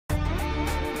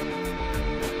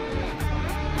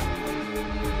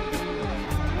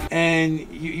And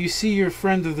you see your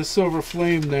friend of the Silver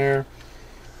Flame there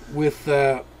with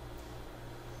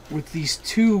these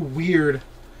two weird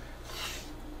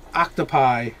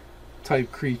octopi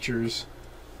type creatures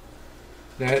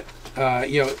that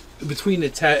between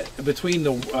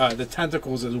the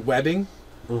tentacles is webbing,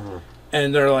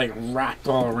 and they're like wrapped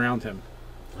all around him.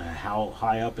 How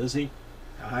high up is he?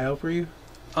 How high up are you?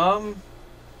 I don't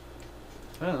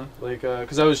know, like,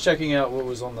 because I was checking out what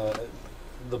was on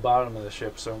the bottom of the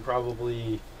ship, so I'm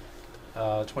probably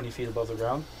 20 feet above the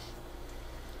ground.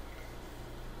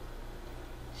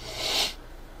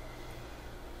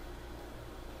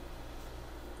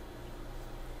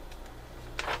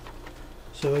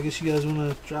 So I guess you guys want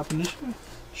to drop initiative?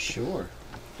 Sure.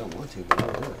 Don't want to, but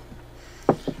I'll do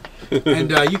it.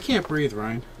 And you can't breathe,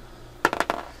 Ryan.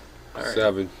 All right.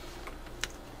 7.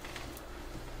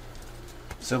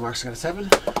 So Mark's got a 7.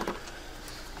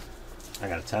 I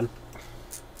got a 10.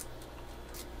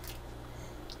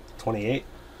 28.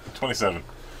 27.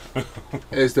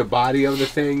 Is the body of the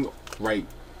thing right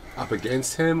up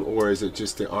against him, or is it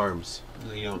just the arms?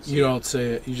 No, you don't see You don't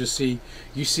see it. You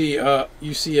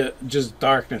just see just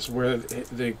darkness where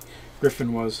the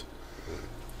griffin was.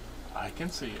 I can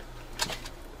see it.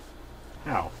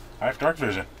 How? I have dark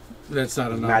vision. That's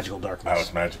not enough. Magical darkness. Oh,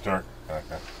 it's magic dark.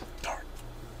 Okay. Dark.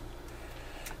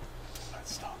 That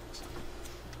stops.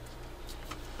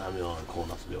 I'm the only one cool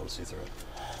enough to be able to see through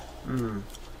it.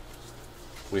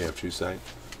 We have true sight.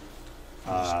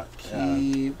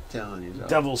 Keep telling you.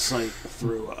 Devil's Sight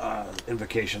through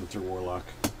Invocation through Warlock.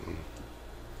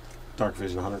 Dark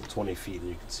Vision 120 feet, and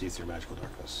you can see through magical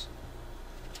darkness.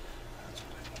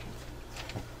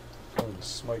 I'm going to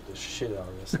smite the shit out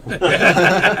of this.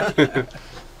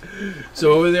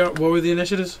 So what were the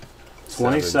initiatives?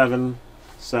 27,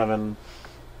 7,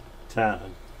 10.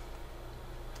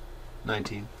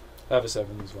 19. I have a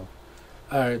 7 as well.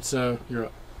 All right, so you're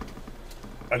up.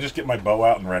 I just get my bow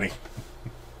out and ready.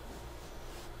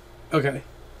 Okay.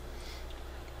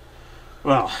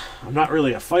 Well, I'm not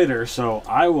really a fighter, so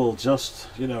I will just,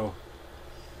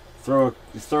 throw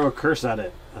a curse at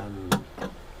it and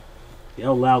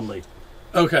yell loudly.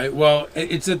 Okay. Well,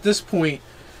 it's at this point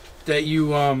that you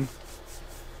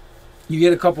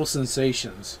get a couple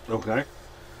sensations. Okay.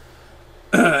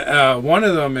 One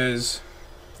of them is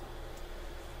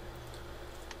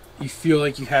you feel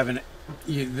like you have an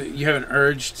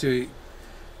urge to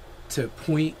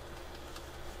point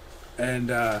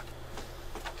and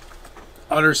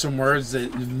utter some words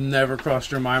that never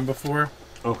crossed your mind before.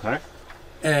 Okay.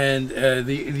 And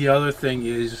the other thing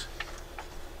is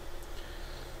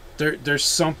there's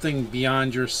something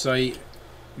beyond your sight,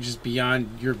 just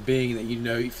beyond your being that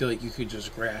you feel like you could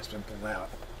just grasp and pull out.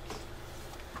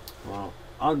 Well,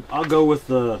 I'll go with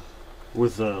the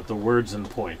words and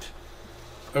point.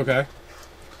 Okay.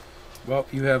 Well,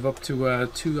 you have up to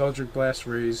 2 Eldritch Blast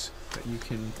Rays that you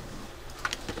can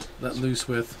let loose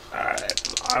with.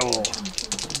 Alright, I will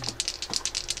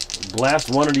blast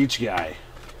one at each guy.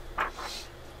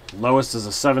 Lowest is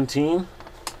a 17,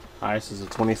 highest is a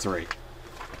 23.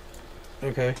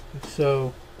 Okay,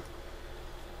 so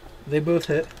they both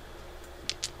hit.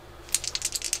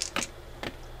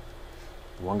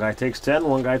 One guy takes 10,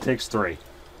 one guy takes 3.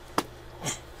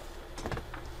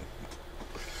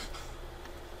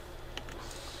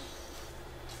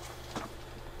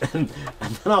 And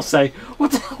then I'll say,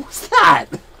 what the hell was that?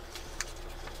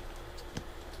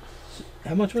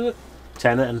 How much was it?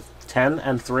 10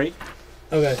 and 3.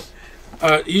 Okay.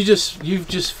 You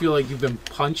just feel like you've been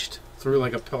punched through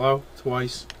like a pillow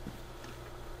twice.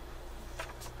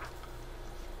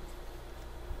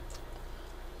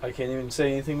 I can't even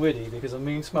say anything witty because I'm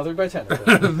being smothered by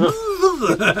tentacles.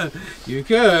 You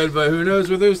could, but who knows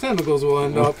where those tentacles will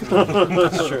end up.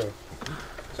 That's true.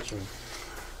 That's true.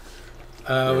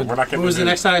 We're not What getting was the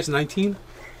into- next highest? 19?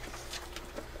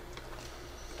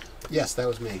 Yes, that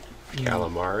was me.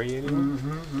 Calamari, anyone?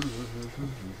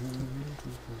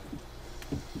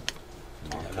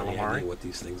 I have any idea what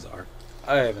these things are.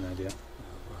 I have an idea.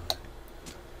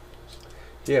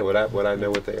 Yeah, would I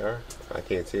know what they are? I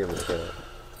can't see them.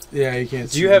 Yeah, you can't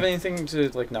see. Do you have anything to,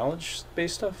 like,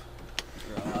 knowledge-based stuff?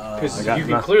 Because I got you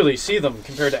can nothing. clearly see them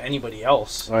compared to anybody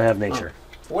else. I have nature.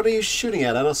 What are you shooting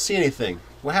at? I don't see anything.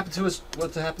 What happened to us?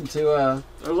 What happened to,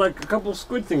 There's like a couple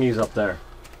squid thingies up there.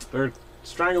 They're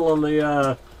strangling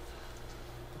the,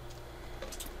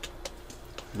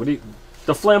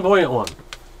 the flamboyant one.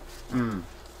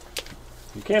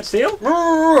 You can't see him?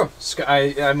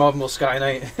 I'm almost Sky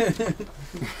Knight.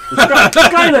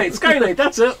 Sky Knight,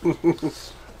 that's it.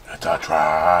 It's a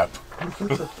trap.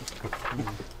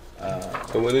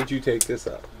 So when did you take this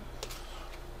up?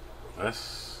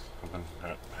 This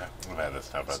I've had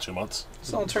this now about 2 months. It's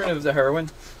an alternative to heroin.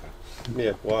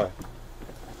 Yeah, why?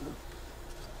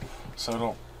 So I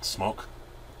don't smoke.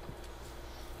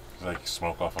 Like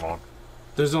smoke off and on.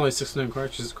 There's only 6 known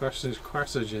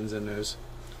carcinogens in those.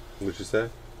 What'd you say?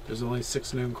 There's only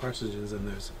 6 known carcinogens in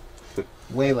those.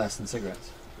 Way less than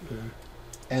cigarettes. Yeah.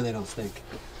 And they don't stink.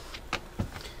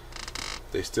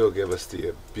 They still give us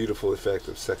the beautiful effect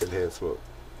of secondhand smoke.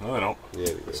 No, they don't. Yeah,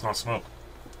 they do. It's not smoke.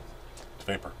 It's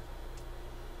vapor.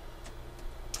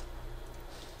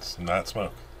 It's not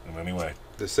smoke in any way.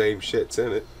 The same shit's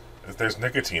in it. If there's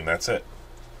nicotine, that's it.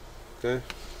 Okay.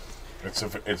 It's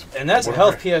And that's a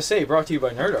whatever. health PSA brought to you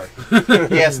by Nerd Art.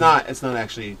 Yeah, it's not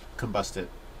actually combusted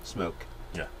smoke.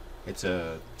 Yeah. It's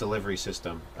a delivery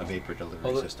system, a vapor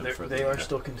delivery system for they the. are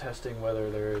still contesting whether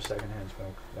there is secondhand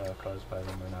smoke caused by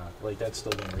them or not. Like, that's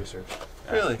still being researched.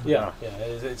 Really? Yeah,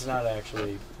 it's not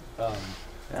actually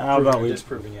How about we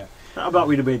disproving yet.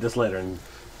 debate this later and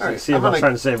All right, see I'm if I'm gonna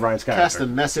trying to save Ryan's Cast a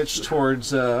character? message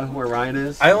towards where Ryan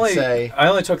is. I and only say,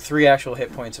 took 3 actual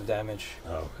hit points of damage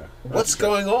Oh, okay. "What's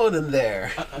going on in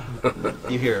there?"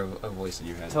 You hear a voice in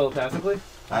your head. telepathically.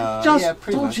 Yeah,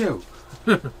 pretty much. you.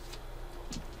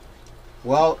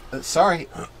 Well, sorry,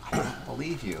 I don't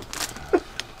believe you.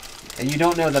 And you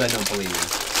don't know that I don't believe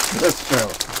you. That's true.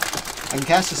 I can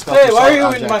cast a spell. Hey, for why are you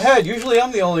solid in my objects. head? Usually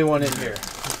I'm the only one in here.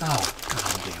 Oh,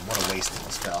 god damn, what a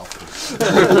wasted spell.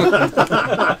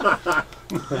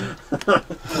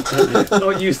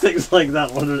 Don't use things like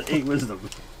that when there's 8 wisdom.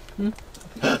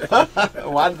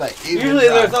 Why did I even Usually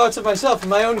they're try? thoughts of myself and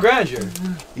my own grandeur.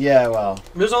 Yeah, well.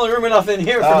 There's only room enough in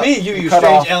here for me, you cut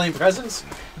strange off. alien presence.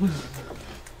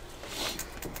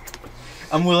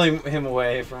 I'm willing him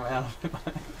away from out.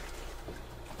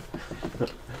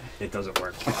 It doesn't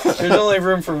work. There's only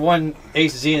room for one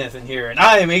Ace Zenith in here, and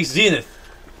I am Ace Zenith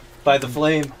by the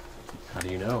flame. How do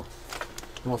you know?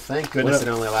 Well, thank goodness it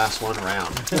only lasts one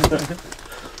round.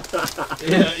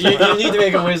 Yeah, you need to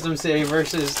make a wisdom save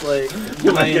versus like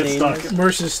You might get nine. stuck.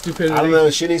 Mercy's stupidity. I don't know,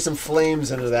 shooting some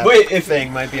flames into that Wait, if-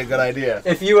 thing might be a good idea.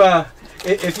 If you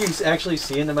actually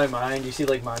see into my mind, you see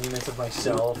like monuments of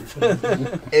myself.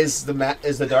 Is the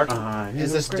dark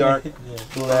is this dark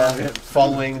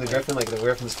following the griffin like the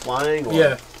griffin's flying? Or?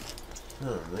 Yeah.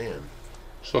 Oh man.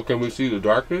 So can we see the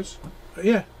darkness?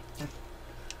 Yeah.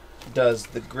 Does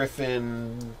the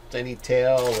griffin any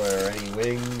tail or any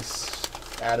wings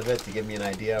out of it to give me an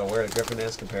idea of where the griffin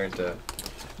is compared to?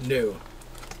 No.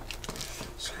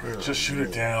 Just shoot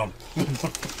it down.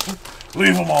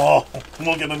 Leave them all.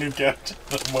 We'll get a new captain.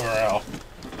 Morale.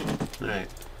 All right.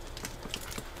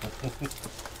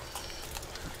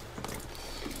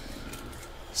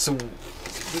 So,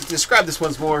 describe this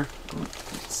once more.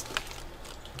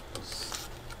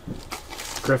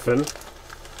 Griffin,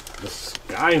 the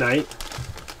Sky Knight,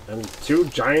 and 2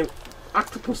 giant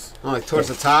octopus. Oh, like towards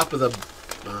the top of the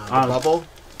bubble.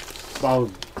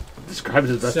 I'll describe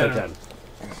it as best Center. I can.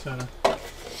 So,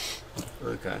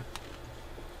 Okay.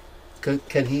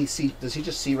 Can he see? Does he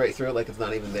just see right through it like it's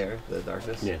not even there, the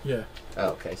darkness? Yeah. yeah. Oh,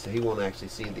 okay. So he won't actually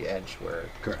see the edge where.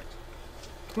 Correct.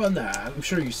 Well, nah. I'm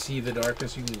sure you see the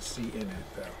darkness. You can see in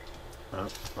it, though.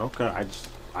 Okay.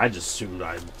 I just assumed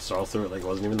I saw through it like it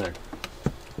wasn't even there.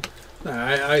 Nah,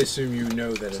 I assume you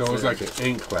know that. So it's there. like an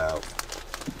ink cloud.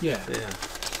 Yeah. Yeah.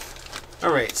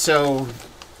 All right. So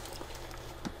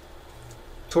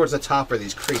towards the top are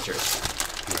these creatures.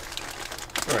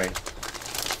 All right.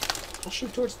 I'll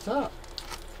shoot towards the top.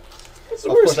 What's the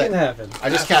Of worst course can happen? I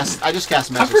just cast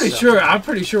message. I'm pretty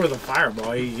so- sure with a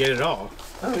fireball you can get it all.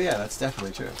 Oh yeah, that's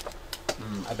definitely true.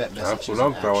 I bet message. That's what is I'm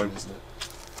an action, throwing. isn't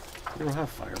it? You don't have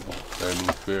fireball. That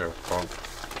means fear. Punk.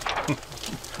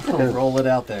 Oh, roll it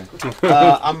out there.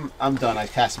 I'm done. I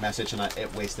cast message and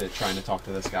it wasted it trying to talk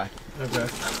to this guy. Okay.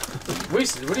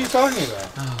 Wasted? What are you talking about?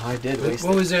 Oh, I did waste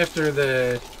What it. was after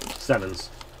the 7s.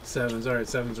 7s? All right,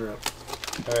 7s are up.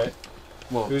 All right.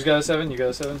 Well, Who's got a 7? You got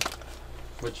a 7?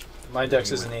 Which my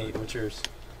dex is an 8. What's yours?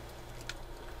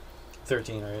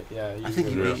 13, right? Yeah. I think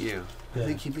he Yeah. beat you. I Yeah.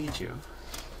 think he beat you.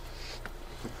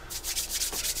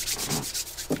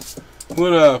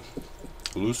 What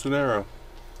loose an arrow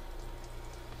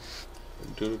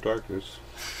into the darkness.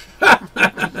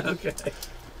 Okay.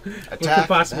 Attack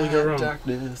possibly go that wrong?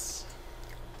 darkness.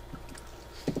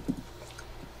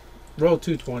 Roll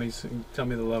 2 20s and tell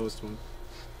me the lowest one.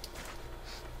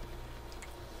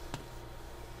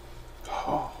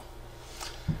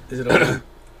 Is it a 1?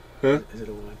 Huh? Is it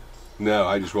a 1? No,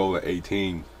 I just rolled an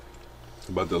 18.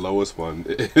 But the lowest one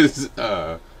is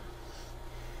a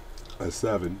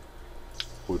 7,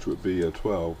 which would be a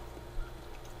 12.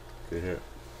 Okay, here.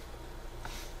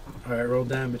 All right, roll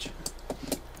damage.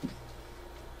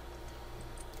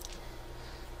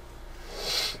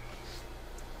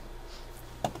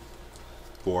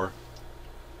 4.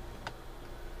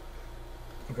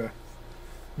 Okay.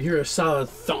 You hear a solid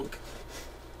thunk.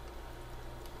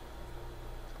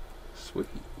 Sweet.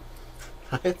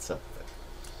 It's something.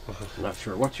 I'm not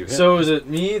sure what you hit. So is it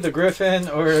me, the griffin,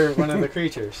 or one of the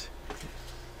creatures?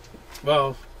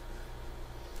 Well,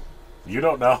 You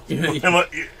don't know.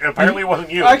 Apparently, it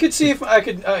wasn't you. I could see if I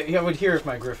could. I would hear if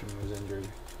my griffin was injured.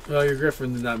 well, your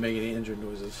griffin did not make any injured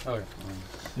noises. Okay.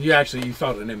 You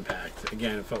felt an impact.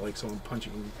 Again, it felt like someone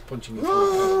punching you.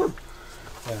 Through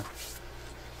Yeah.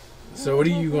 So what are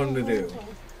you going to do?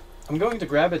 I'm going to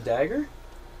grab a dagger.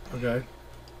 Okay.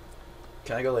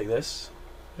 Can I go like this?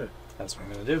 Yeah. That's what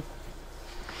I'm going to do.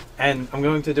 And I'm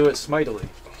going to do it smitily.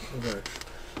 Okay.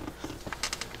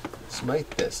 Smite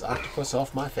this octopus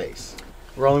off my face.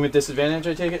 Rolling with disadvantage,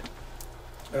 I take it?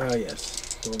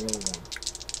 Yes. Roll 1.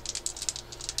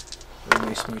 Let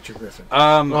me smite your griffin.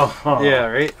 Yeah,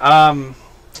 right.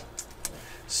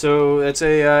 So that's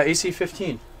a AC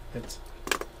 15. Hits.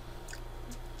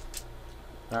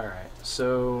 All right.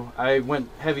 So I went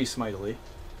heavy smitily.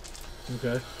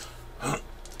 Okay.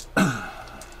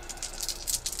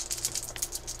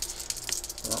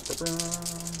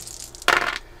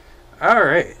 All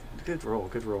right. Good roll.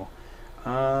 Good roll.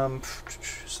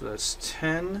 So that's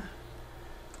 10,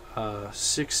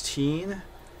 16,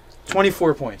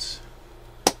 24 points.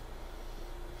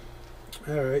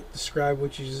 All right. Describe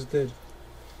what you just did.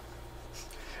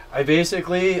 I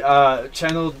basically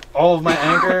channeled all of my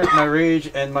anger, my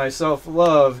rage, and my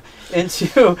self-love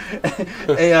into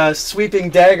a sweeping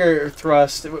dagger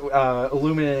thrust,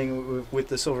 illuminating with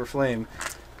the silver flame.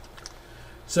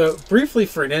 So briefly,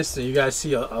 for an instant, you guys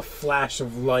see a flash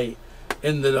of light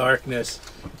in the darkness,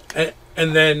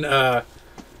 and then I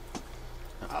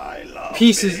love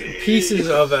pieces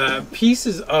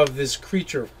of this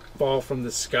creature fall from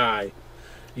the sky.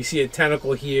 You see a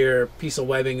tentacle here, piece of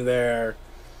webbing there,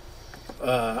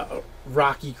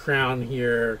 rocky crown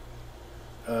here,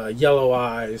 yellow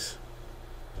eyes.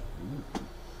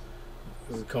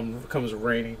 As it comes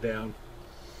raining down.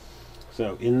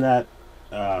 So in that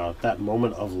that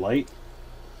moment of light,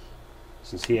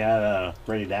 since he had a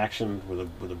ready to action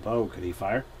with a bow, could he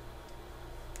fire?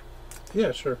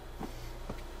 Yeah, sure.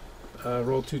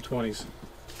 Roll 2 20s.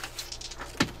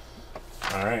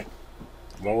 All right.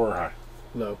 Low or high?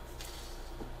 Low.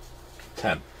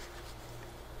 10.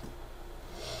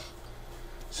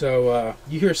 So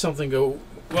you hear something go.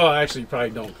 Well, actually, you probably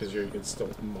don't because it's still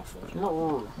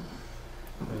muffled.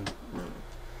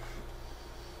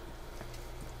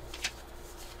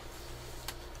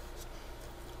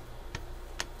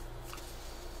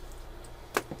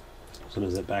 So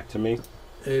is it back to me?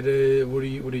 It is.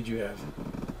 What did you have?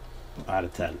 Out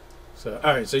of 10. So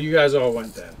all right. So you guys all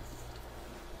went then.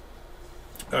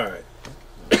 All right.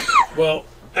 Well,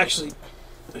 actually,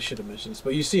 I should have mentioned this,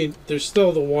 but you see, there's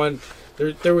still the one.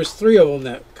 There was 3 of them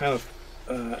that kind of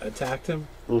attacked him,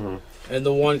 and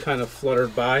the one kind of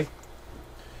fluttered by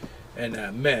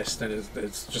and missed, and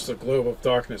it's just a globe of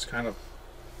darkness kind of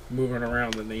moving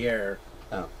around in the air.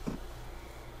 Oh.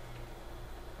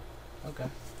 Okay.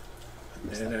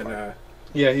 And then,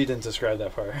 Yeah, he didn't describe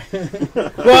that part.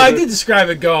 well, I did describe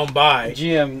it going by.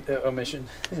 GM omission.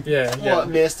 Yeah. Well, it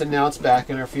missed, and now it's back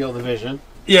in our field of vision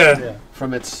Yeah.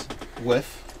 from its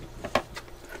whiff.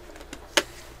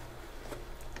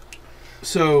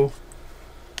 So,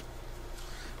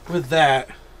 with that,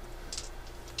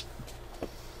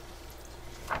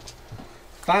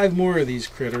 5 more of these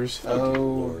critters.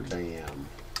 Oh, damn.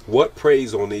 What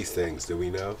preys on these things? Do we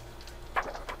know?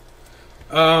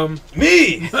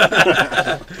 Me.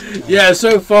 Yeah,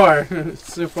 so far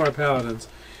paladins.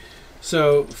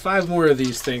 So 5 more of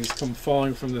these things come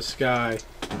falling from the sky.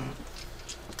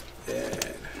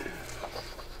 And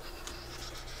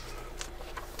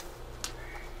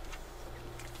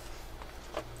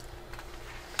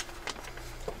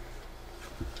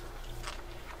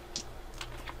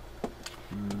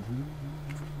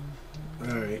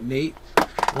all right, Nate.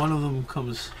 One of them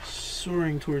comes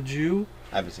soaring towards you.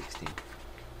 I have a 16.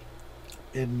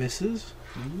 It misses.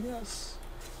 Yes.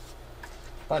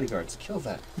 Bodyguards, kill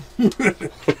that.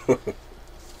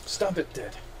 Stop it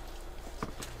dead.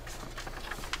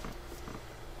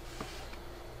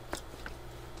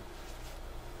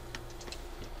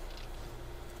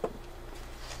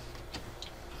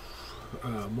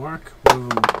 Mark, one of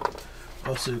them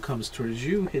also comes towards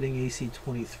you, hitting AC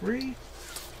 23.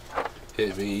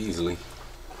 Hit me easily.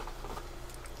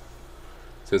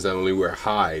 Since I only wear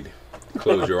hide,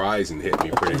 close your eyes and hit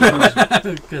me pretty much.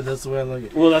 Good, that's the way I look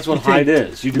at it. Well, that's what hide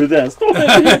is. You do this. Don't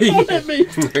hit me. Don't hit me. You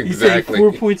take Exactly.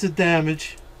 4 points of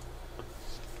damage.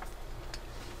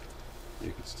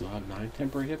 You can Still have 9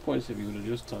 temporary hit points if you would have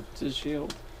just touched his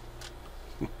shield.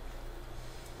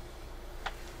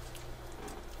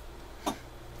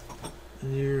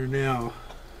 You're now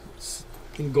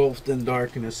engulfed in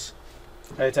darkness.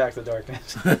 I attack the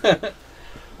darkness.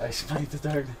 I smite the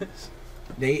darkness.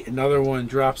 Nate, another one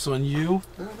drops on you.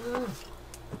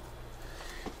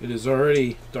 It is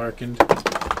already darkened.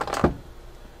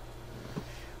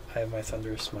 I have my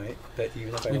thunderous smite. That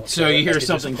even if I don't So throw you it, I hear could just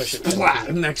something push it splat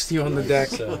into next to you on the deck.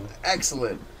 So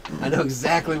Excellent. I know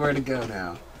exactly where to go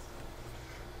now.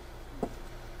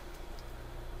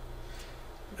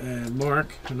 And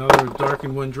Mark, another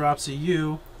darkened one drops at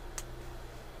you.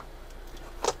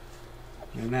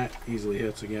 And that easily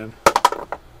hits again.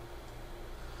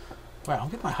 Wow, I'll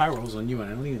get my high rolls on you and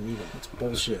I don't even need them. It's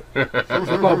bullshit.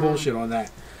 I'm all bullshit on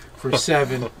that. For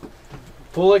 7.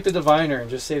 pull like the diviner and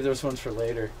just save those ones for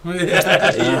later.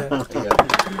 Yeah.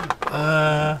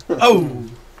 Oh!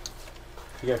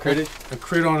 You got critted? A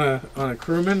crit on a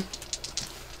crewman.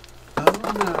 Oh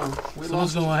no.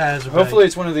 Someone's gonna have Hopefully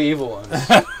it's one of the evil ones.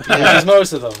 There's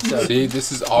most of them. So. See,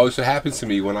 this is always what happens to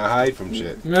me when I hide from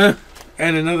shit.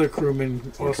 And another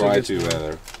crewman Or also try gets to, one.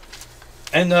 rather.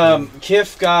 And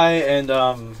Kif guy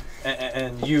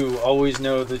and you always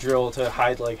know the drill to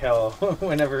hide like hell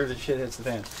whenever the shit hits the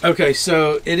fan. Okay,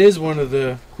 so it is one of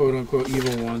the quote-unquote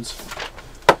evil ones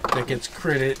that gets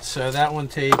critted. So that one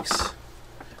takes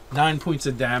 9 points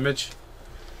of damage.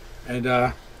 And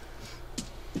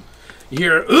you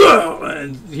hear, ugh,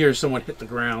 and you hear someone hit the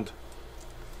ground.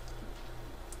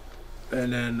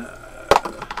 And then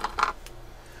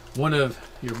one of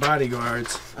your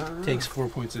bodyguards takes 4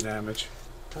 points of damage.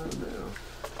 Oh no.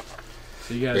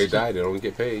 So you guys They die, they don't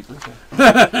get paid.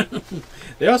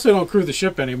 They also don't crew the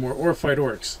ship anymore or fight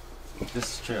orcs.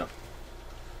 This is true.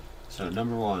 So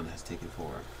number 1 has taken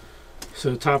 4.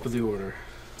 So top of the order.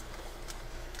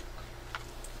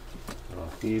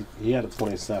 He had a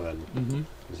 27. Mm-hmm.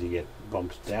 Does he get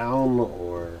bumped down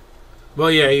or?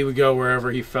 Well, yeah, he would go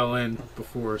wherever he fell in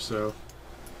before, so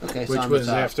Okay, so which I'm was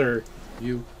the top. after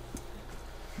you.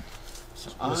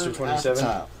 So Mr. I'm at the 27?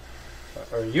 top.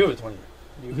 Or you at 20.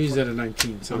 You He's at a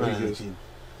 19, so I'm he at goes. 19.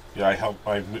 Yeah, I help.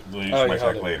 I use Oh, my you held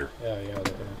attack it. later. Yeah, yeah.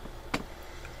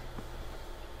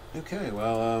 Okay,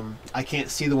 well, I can't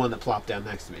see the one that plopped down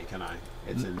next to me, can I?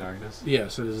 It's in darkness?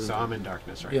 Yes, it is. So I'm in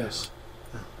darkness right Yes,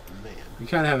 now. Oh, man. you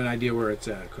kind of have an idea where it's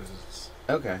at because it's.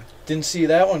 Okay. Didn't see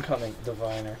that one coming,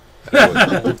 diviner.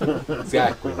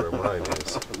 Exactly where mine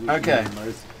is. Okay.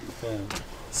 Yeah.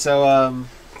 So,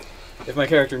 If my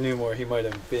character knew more, he might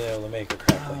have been able to make a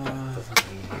crack like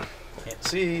that. Can't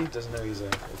see, doesn't know he's a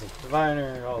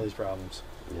diviner, all these problems.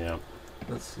 Yeah.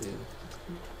 let's see.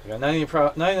 You got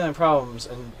 99 problems,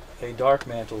 and a dark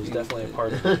mantle is definitely a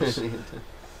part of this.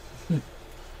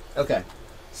 Okay.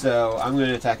 So I'm going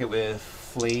to attack it with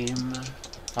Flame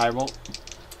Firebolt.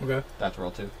 Okay. That's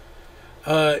roll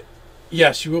 2.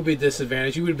 Yes, you will be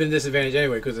disadvantaged. You would have been disadvantaged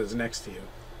anyway because it's next to you.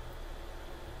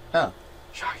 Oh.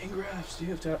 Shocking grasp. Do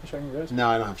you have shocking grasp? No,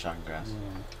 I don't have Shocking Grasp.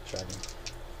 Shocking.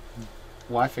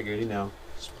 Well, I figured,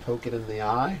 just poke it in the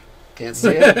eye. Can't see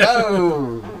it.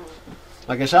 Oh!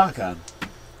 Like a shotgun.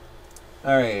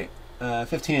 Alright.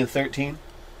 15 and 13.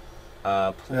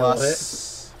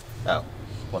 Plus... Oh.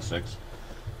 Plus 6.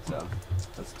 So,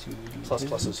 that's 2. Plus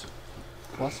pluses.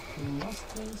 Plus.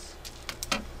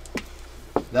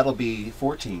 That'll be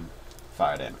 14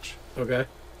 fire damage. Okay.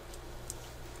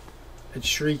 It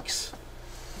shrieks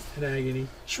in agony.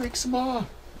 Shriek some more.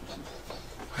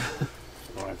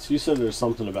 All right. So you said there's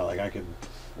something about like I could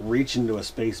reach into a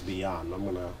space beyond. I'm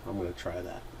gonna try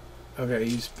that. Okay,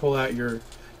 you just pull out your.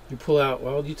 You pull out.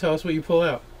 Well, you tell us what you pull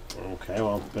out. Okay.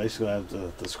 Well, basically,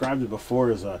 I've described it before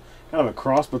as a kind of a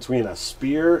cross between a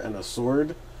spear and a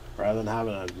sword, rather than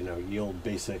having a yield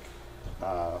basic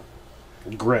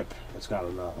grip. It's got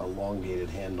an elongated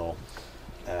handle.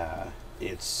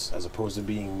 It's as opposed to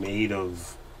being made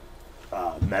of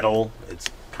metal. It's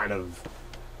kind of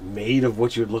made of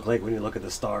what you would look like when you look at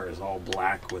the stars, all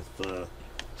black with the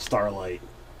starlight.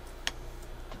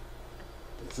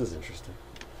 This is interesting.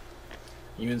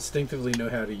 You instinctively know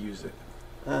how to use it.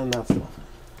 And that's lovely.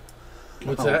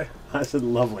 What's that? I said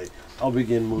lovely. I'll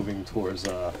begin moving towards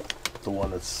the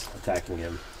one that's attacking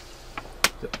him.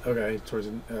 Okay, towards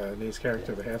Nate's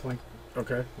character, the halfling.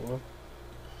 Okay, well.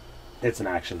 It's an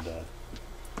action to...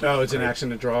 Oh, it's an action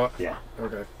to draw it? Yeah.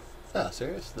 Okay. Oh,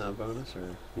 serious? No bonus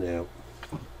or... No.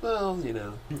 Well,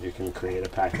 You can create a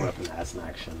packed weapon as an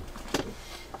action.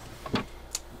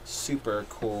 super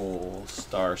cool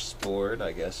star sport,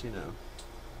 I guess,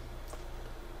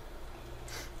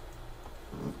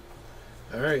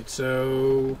 Alright,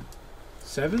 so.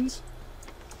 7s?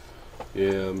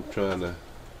 Yeah, I'm trying to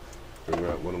figure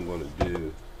out what I'm going to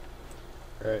do.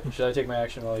 Alright, should I take my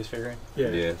action while he's figuring?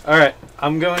 Yeah. Alright,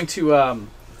 I'm going to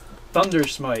Thunder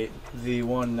Smite the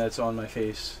one that's on my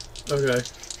face. Okay.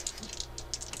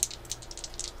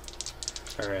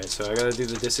 Alright, so I gotta do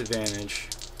the disadvantage.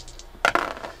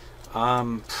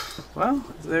 Well,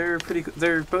 they're pretty good.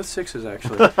 They're both 6s,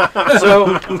 actually.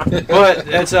 So, but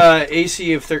that's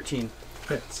AC of 13.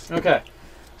 Hits. Okay.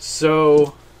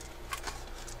 So,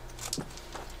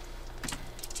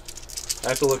 I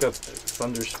have to look up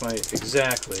Thunder Smite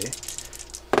exactly.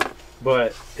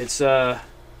 But it's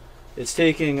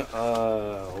taking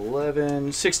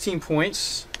 11, 16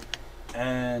 points.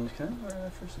 And, can I borrow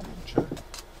that for a second? Sure.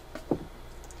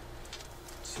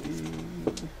 See.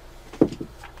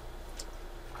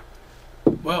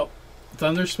 Well,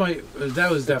 Thunder Smite,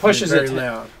 that was definitely Pushes very it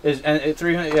loud. And it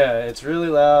 300, yeah, it's really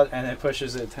loud, and it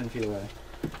pushes it 10 feet away.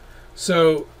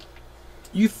 So,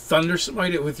 you Thunder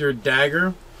Smite it with your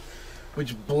dagger,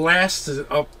 which blasts it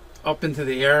up into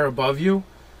the air above you,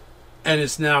 and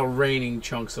it's now raining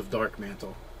chunks of Dark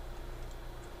Mantle.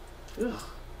 Ugh.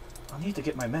 I'll need to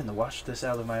get my men to wash this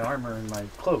out of my armor and my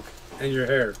cloak. And your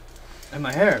hair. And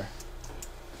my hair.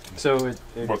 So it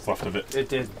What's left of it? It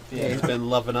did. Yeah, he's been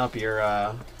loving up your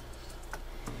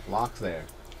locks there.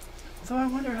 Although I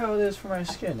wonder how it is for my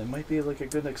skin. It might be like a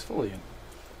good exfoliant.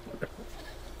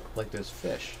 Like those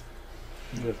fish.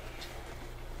 Yeah.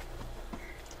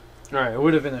 Alright, it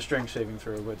would have been a strength saving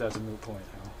throw, but that's a moot point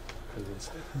now. 'Cause it's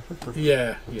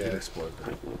Yeah, You can yeah. explode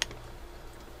that.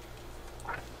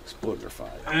 Explode your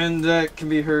fire. and that can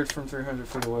be heard from 300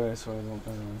 feet away, so I don't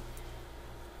know.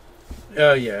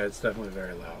 Oh, yeah, it's definitely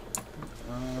very loud.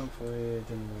 Hopefully it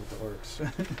didn't move the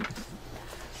orcs.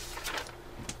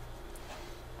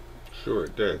 Sure,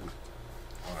 it did.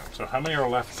 Alright, so how many are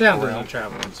left Sound around? doesn't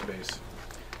travel in space.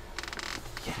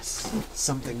 Yes,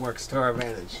 something works to our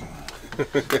advantage.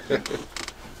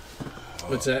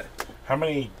 What's that? How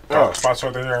many dark spots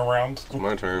are there around It's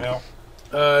my turn. now?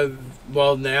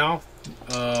 Well, now,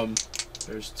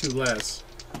 there's 2 less.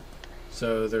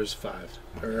 So there's 5.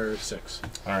 Or 6.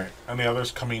 Alright. And the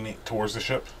others coming towards the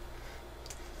ship?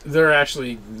 They're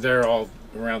all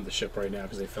around the ship right now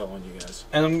because they fell on you guys.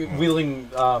 And I'm wheeling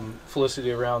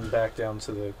Felicity around back down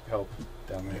to the help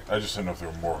down there. I just didn't know if there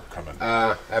were more coming.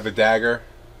 I have a dagger.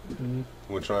 Mm-hmm.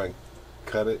 We'll try and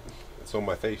cut it. It's on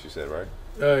my face, you said, right?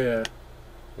 Oh, yeah.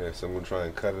 Yeah, so I'm going to try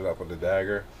and cut it up with the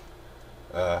dagger.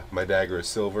 My dagger is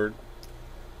silvered.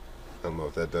 I don't know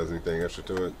if that does anything extra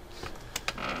to it.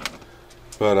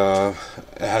 But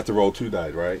I have to roll 2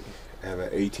 dice, right? I have an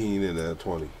 18 and a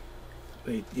 20.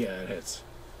 Yeah, it hits.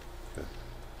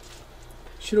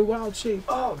 Shoot a wild shape.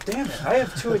 Oh, damn it. I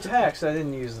have 2 attacks I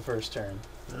didn't use the first turn.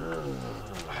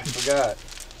 I forgot.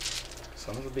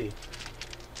 Son of a bee.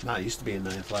 Not used to be in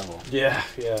 9th level. Yeah,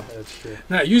 that's true.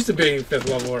 No, it used to be 5th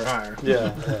level or higher. Yeah,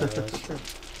 that's true.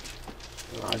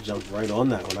 I jumped right on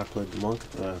that when I played the monk.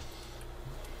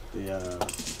 Meat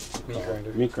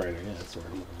grinder. Meat grinder, yeah, that's what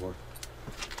I'm looking for.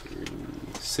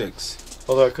 6.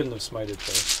 Although I couldn't have smited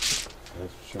first.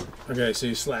 That's for sure. Okay, so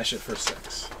you slash it for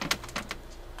 6.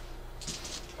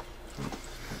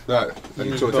 No, I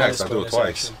do 2 attacks. I'll do it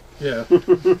twice. Action. Yeah.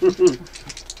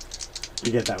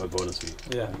 You get that with bonus feet.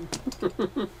 Yeah. Do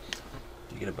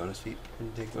you get a bonus feat when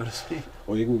you take bonus feat?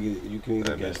 Or you can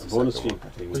either I get missed the bonus second feet, I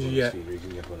think, with What'd you bonus get? feet, or you can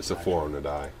get bonus It's a action. 4 on the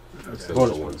die. Okay.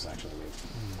 Bonus one. bonus action, I mean.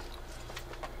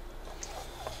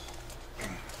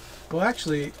 Well,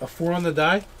 actually, a 4 on the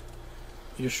die.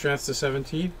 Your strength to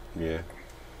 17. Yeah.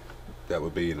 That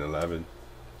would be an 11.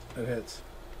 That hits.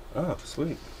 Oh,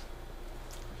 sweet.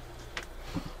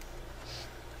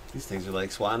 These things are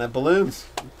like swatting at balloons.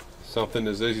 Something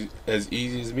as easy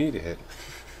as me to hit.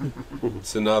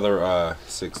 It's another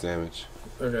 6 damage.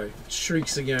 Okay.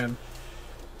 Shrieks again.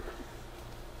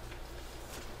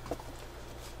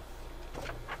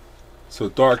 So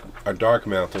a dark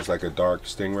mouth is like a dark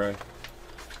stingray.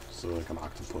 So like an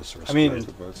octopus or a I mean,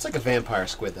 squid. It's like a vampire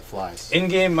squid that flies. In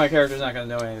game, my character's not going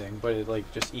to know anything, but it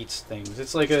like just eats things.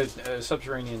 It's like a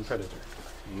subterranean predator.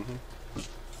 Mm-hmm.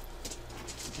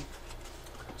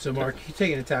 So, Mark, you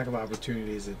take an attack of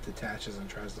opportunity as it detaches and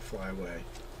tries to fly away.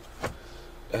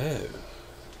 Oh,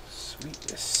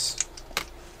 sweetness.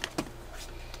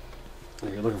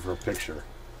 You're looking for a picture.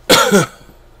 That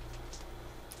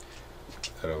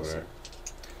over there.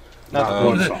 Not the Um,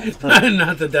 bonus salt.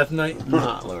 Not the Death Knight.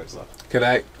 Not Lord's Luck. Can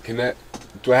I?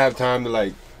 Do I have time to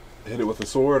like hit it with a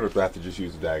sword, or do I have to just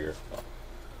use a dagger?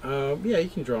 Yeah, you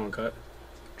can draw and cut.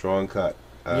 Draw and cut.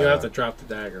 You have to drop the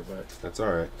dagger, but... That's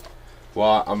all right.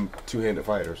 Well, I'm two-handed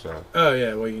fighter, so Oh,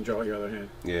 yeah, well, you can draw with your other hand.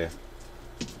 yeah.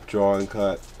 Draw and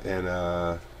cut, and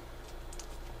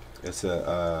it's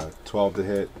a 12 to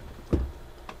hit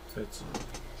Hits.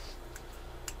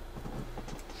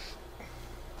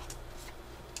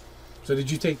 So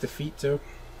did you take the feat too?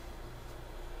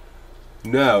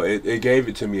 No, it gave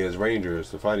it to me as Rangers,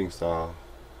 the fighting style.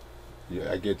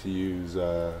 Yeah, I get to use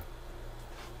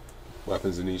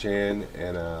weapons in each hand,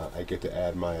 and I get to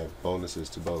add my bonuses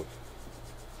to both.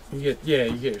 You get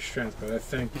your strength, but I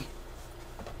think.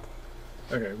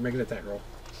 Okay, make an attack roll,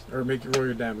 or roll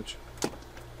your damage.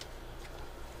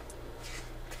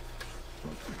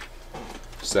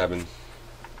 7.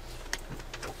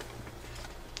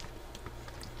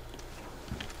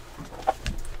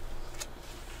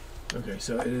 Okay,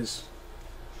 so it is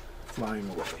flying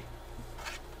away.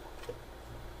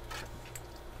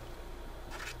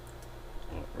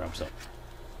 Wraps up.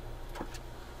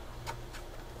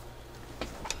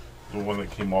 The one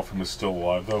that came off him is still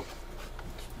alive, though.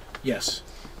 Yes.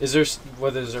 Is there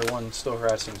one still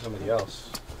harassing somebody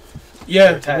else?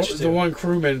 Yeah, Attached the to. one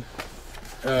crewman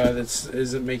that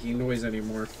isn't making noise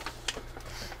anymore.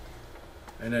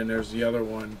 And then there's the other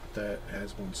one that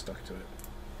has one stuck to it.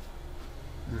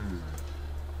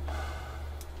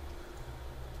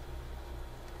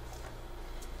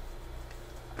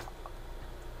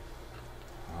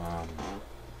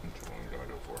 Which one do I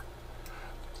go for?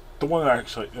 The one that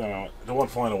actually, the one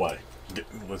flying away.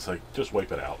 Let's like just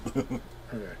wipe it out.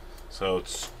 Okay, So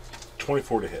it's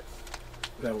 24 to hit.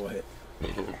 that will hit.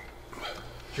 Did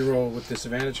you roll with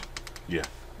disadvantage? Yeah.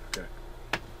 Okay.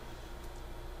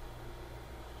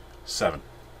 7.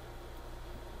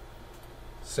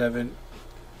 7.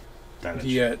 Damage.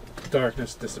 The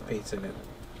darkness dissipates and it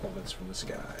plummets from the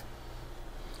sky.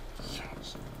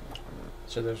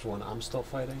 So there's one I'm still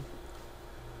fighting.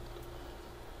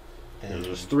 And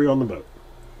There's 3 on the boat.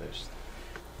 there's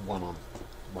one on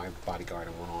my bodyguard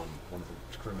and one on one of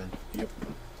the crewmen. Yep.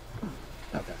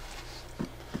 Okay.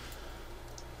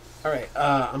 Alright,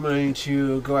 I'm going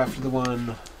to go after the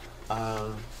one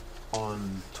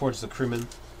on towards the crewman.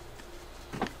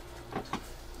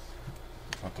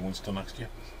 Not the one still next to you.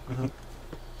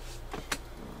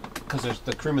 Because there's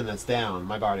the crewman that's down.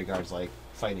 My bodyguard's like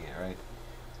fighting it, right?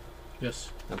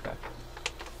 Yes. Okay.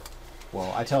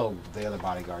 Well, I tell the other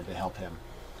bodyguard to help him,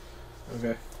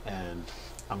 Okay. and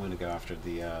I'm going to go after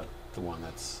the one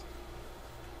that's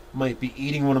might be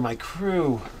eating one of my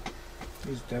crew.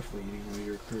 He's definitely eating one of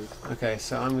your crew. Okay,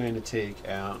 so I'm going to take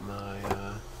out my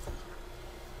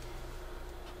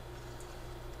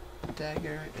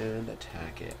dagger and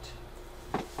attack it.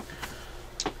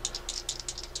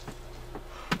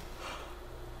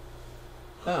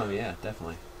 Oh yeah,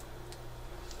 definitely.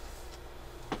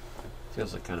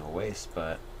 Feels like kind of a waste,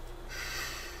 but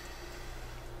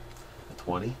a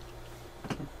 20.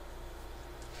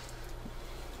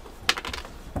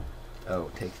 Oh,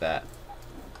 take that.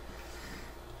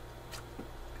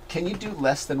 Can you do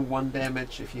less than 1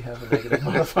 damage if you have a negative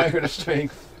modifier to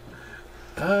strength?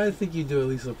 I think you do at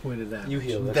least a point of damage. You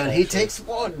heal. That's Then he actually- takes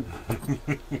 1.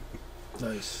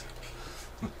 Nice.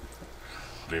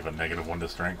 Do you have a -1 to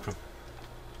strength?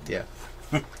 Yeah.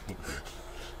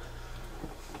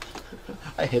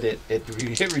 I hit it. It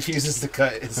refuses to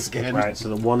cut its skin. Right. So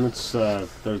the one that's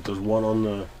there's one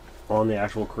on the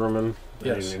actual crewman.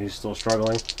 Yes. And he's still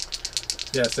struggling.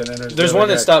 Yes, and then there's There's the one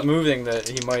other that guy. stopped moving that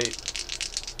he might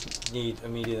need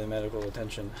immediate medical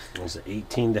attention. It's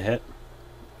 18 to hit.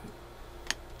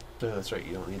 No, that's right.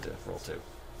 You don't need to roll 2.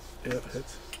 Yeah,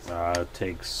 hits.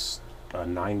 Takes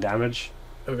 9 damage.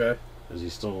 Okay. Is he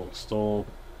still?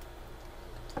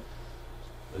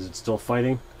 Is it still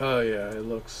fighting? Oh yeah, it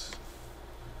looks.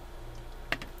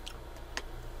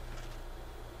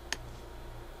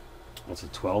 What's a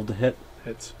 12 to hit?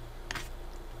 Hits.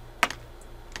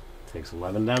 Takes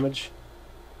 11 damage.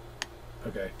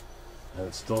 Okay. And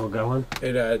it's still going.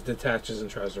 It detaches and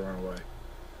tries to run away.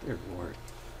 Dear Lord.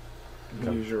 You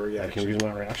can use your I can reaction. use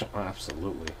my reaction. Oh,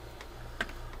 absolutely.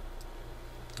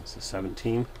 It's a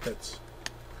 17 Hits.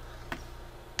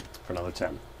 for another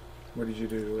 10. What did you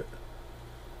do to it?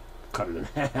 Cut it in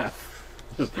half.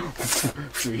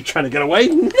 Are you trying to get away?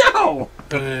 No!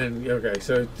 And okay,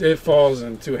 so it falls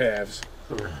in 2 halves.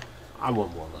 I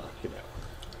want more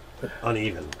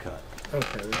uneven cut.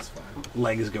 Okay, that's fine.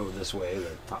 Legs go this way, the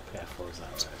top half flows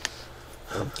that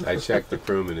way. I checked the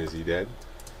crewman. Is he dead?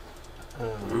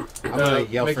 I'm going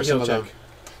to yell make for a some heal of them. check.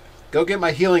 Go get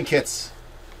my healing kits.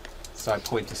 So I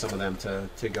point to some of them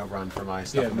to go run for my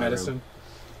stuff Yeah, in my room. medicine.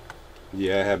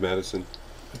 Yeah, I have medicine.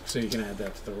 So you can add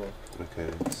that to the roll. Okay,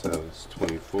 so it's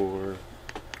 24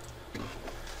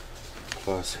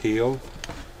 plus heal.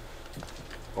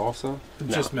 Also?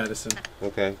 Just medicine.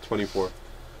 Okay, 24.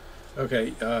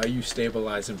 Okay, you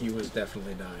stabilize him. He was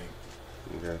definitely dying.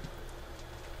 Okay.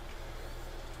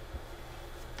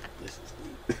 This is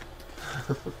neat.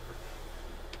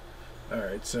 All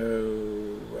right, so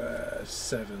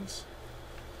 7s.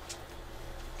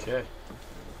 Okay.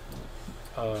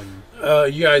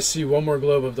 You guys see one more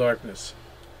globe of darkness.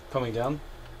 Coming down.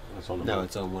 That's on the No, boat.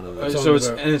 it's on one of It's those. on So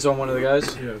the boat. it's on one of the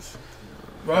guys. Yes.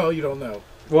 Well, you don't know.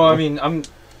 Well, I mean,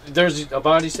 there's a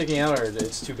body sticking out, or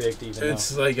it's too big to even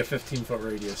It's like a 15-foot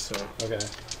radius, so. know. Okay.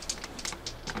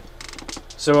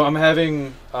 So I'm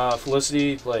having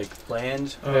Felicity like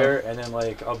land there, and then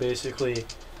like I'll basically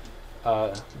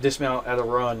dismount at a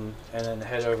run, and then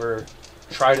head over,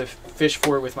 try to fish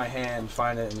for it with my hand,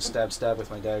 find it, and stab with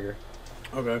my dagger.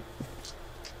 Okay.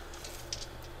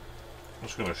 I'm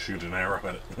just gonna shoot an arrow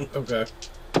at it. Okay.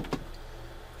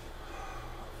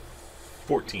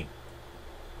 14.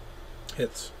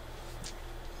 Hits.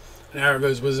 An arrow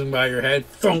goes whizzing by your head.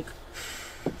 Thunk.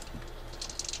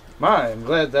 I'm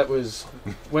glad that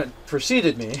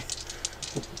preceded me.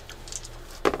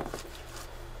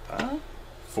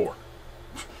 4.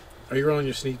 Are you rolling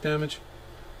your sneak damage?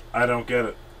 I don't get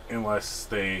it unless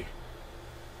they.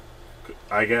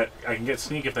 I can get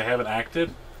sneak if they haven't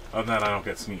acted. Other than that, I don't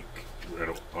get sneak on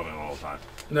it all the time.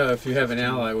 No, if you have an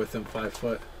ally within 5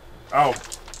 foot Oh,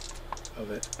 of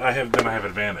it. I have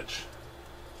advantage.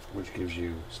 Which gives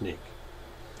you sneak.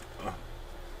 Uh.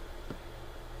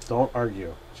 Don't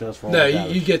argue. Just roll. No, the you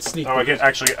damage. get sneak. Oh, I get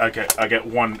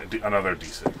another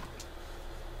D6.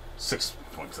 6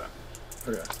 points then.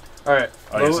 Okay. All right.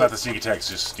 Oh, it's not the sneak attack. It's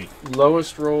just sneak.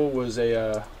 Lowest roll was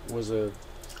a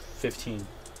 15.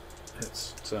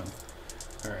 Hits. So,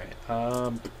 all right.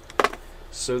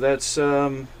 So that's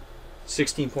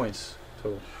 16 points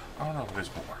total. Oh no, there's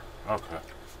more. Okay.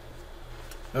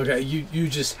 Okay, you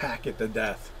just hack it to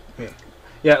death.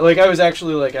 Yeah, like I was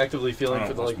actually like actively feeling Oh,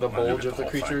 for the that's the not- I did bulge the of the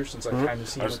whole thing. creature since I kind of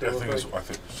see I what they look like.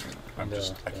 I'm And,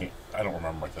 just. I yeah. can't. I don't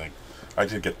remember my thing. I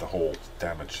did get the whole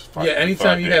damage. Yeah,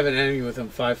 anytime you have an enemy within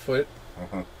 5 foot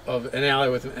Uh-huh. of an ally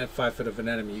within 5 foot of an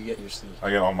enemy, you get your sneak. I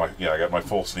get all my. Yeah, I got my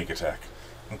full sneak attack.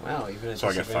 Wow, even at So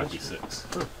I get disadvantage?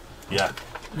 5d6. Yeah.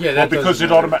 Yeah, Well, that because doesn't it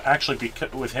matter. automatically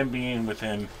with him being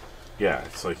within. Yeah,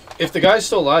 it's like. If the guy's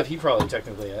still alive, he probably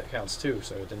technically counts too,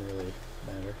 so it didn't really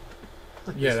matter.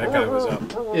 Yeah, that guy was up.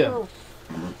 Yeah.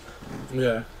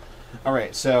 Yeah. All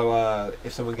right, so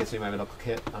if someone gets me my medical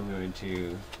kit, I'm going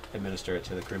to administer it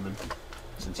to the crewman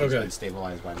since he's Okay. been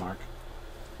stabilized by Mark.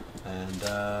 And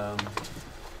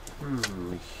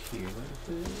here.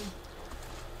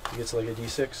 He gets like a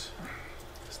D6.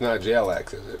 It's not jail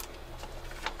axe, is it?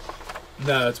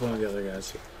 No, it's one of the other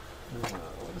guys.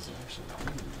 What is it actually?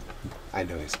 I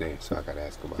know his name, so I gotta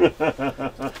ask him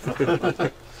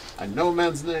out. I know a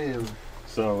man's name.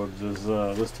 So does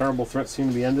this terrible threat seem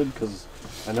to be ended? Because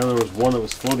I know there was one that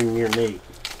was floating near Nate.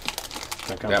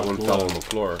 That one fell on the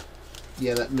floor.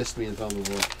 Yeah, that missed me and fell on the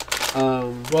floor.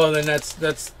 Well, then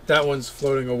that one's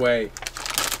floating away.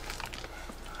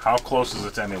 How close is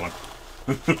it to anyone?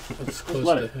 It's close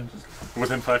Let to it. him.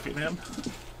 Within 5 feet of him?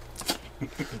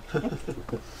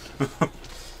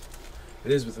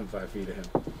 It is within 5 feet of him.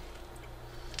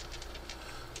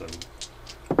 So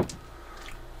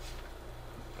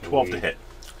 12 to hit.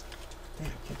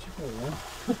 Damn, can't you roll one?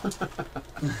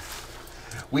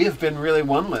 We have been really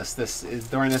one-less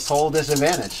during this whole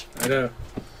disadvantage. I know.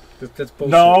 That's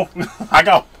bullshit. No, I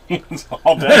got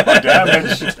all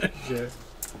damage. Yeah.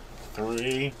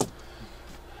 3,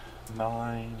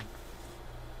 9,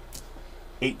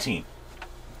 18.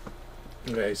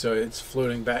 Okay, so it's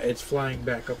floating back. It's flying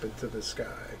back up into the sky.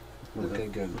 Okay,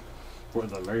 good.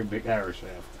 With a very big arrow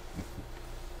shaft.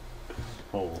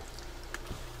 Oh.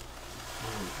 I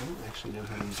don't actually know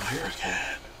how to use a healer's kit.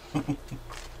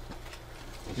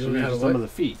 You don't know how to It's what? under the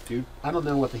feet, dude. I don't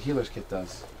know what the healer's kit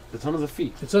does. It's under the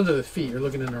feet. It's under the feet. You're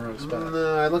looking in the wrong spot.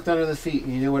 No, I looked under the feet,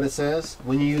 and you know what it says?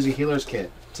 When you use a healer's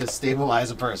kit to stabilize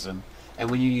a person,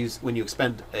 and when you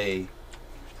expend a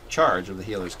charge of the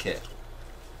healer's kit.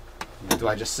 Do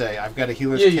I just say I've got a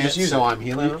healer's Yeah, you kit, just use so it. I'm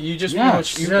healing them? You just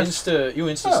Yes. you insta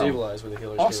Oh. stabilize with a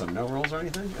healer's Awesome. kit. No rolls or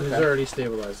anything. It's Okay. already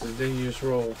stabilized. And then you just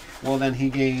roll. Well, then he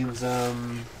gains. You're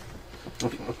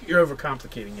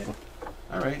overcomplicating it.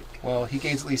 All right. Well, he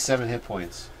gains at least 7 hit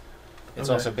points. It's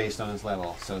Okay. also based on his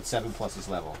level, so it's 7 plus his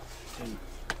level.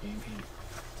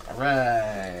 All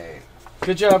right.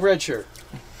 Good job, Red Shirt.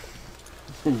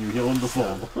 You heal him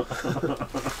before.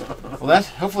 Well,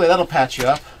 hopefully that'll patch you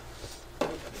up.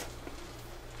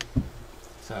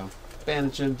 So,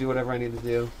 bandage him, do whatever I need to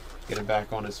do, get him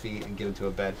back on his feet, and get him to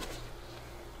a bed.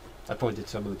 I pointed to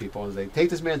some of the people and say, "Take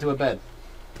this man to a bed."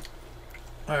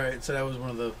 All right, so that was one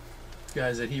of the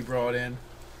guys that he brought in.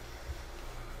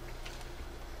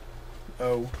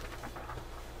 Oh.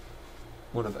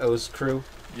 one of O's crew.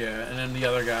 Yeah, and then the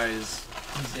other guy he's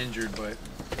injured, but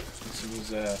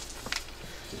he's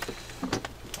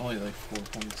only like 4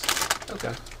 points.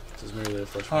 Okay. This is merely a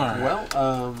first All one. right.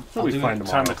 Well, I'll we do find it.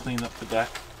 Time to clean up the deck.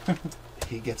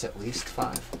 He gets at least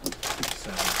 5. 7,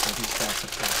 so he's fast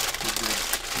attack. He's good.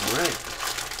 All right.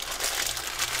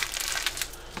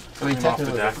 I mean, Clean off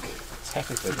the deck.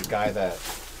 technically, the guy that.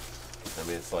 I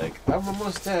mean, it's like, I'm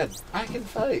almost dead. I can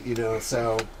fight, you know,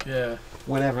 so Yeah.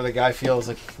 whenever the guy feels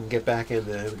like he can get back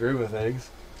into the groove of things.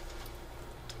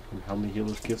 How many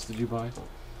healer's kits did you buy?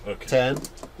 Okay. 10.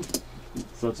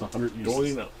 So that's 100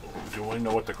 uses. Do we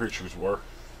know what the creatures were?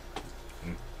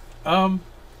 I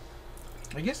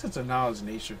guess it's a knowledge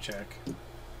nature check.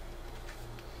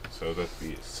 So that'd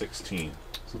be 16.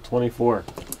 So 24.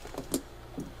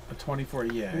 A 24,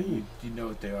 yeah, you know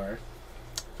what they are.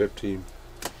 15.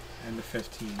 And the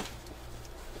 15.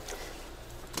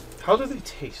 How do they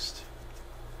taste?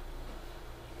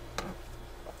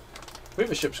 We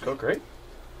have a ship's cook, right?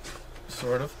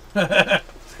 Sort of.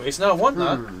 Waste not, want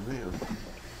not. Man.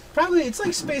 Probably, it's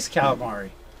like space calamari.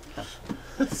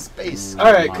 Space.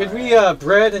 All right, could we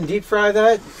bread and deep fry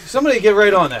that? Somebody get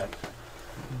right on that.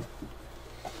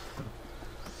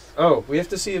 Oh, we have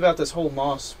to see about this whole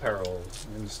moss peril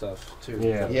and stuff too.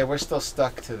 Yeah. Yeah, we're still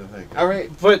stuck to the thing. All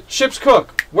right. But ship's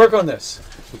cook, work on this.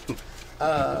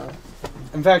 Uh,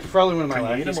 In fact, probably one of my Can you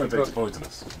eat lackeys them or are can they cook.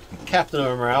 poisonous? Captain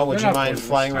Overmorale, would They're you not mind poisonous,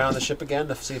 flying no. around the ship again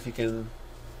to see if you can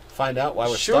find out why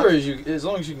we're Sure, stuck? as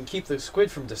long as you can keep the squid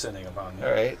from descending upon me.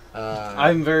 All right.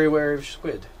 I'm very aware of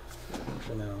squid.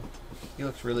 For now. He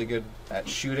looks really good at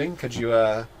shooting. Could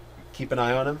you keep an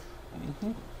eye on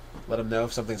him? Let him know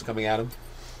if something's coming at him.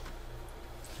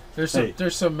 There's Hey.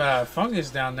 some fungus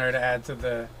down there to add to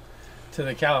the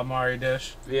calamari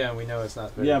dish. Yeah, we know it's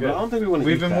not very Yeah, good. but I don't think we want to.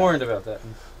 We've been warned about that.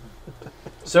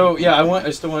 So yeah, I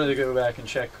still wanted to go back and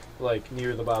check like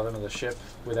near the bottom of the ship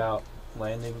without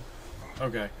landing.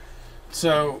 Okay.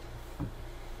 So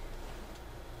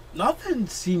nothing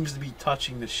seems to be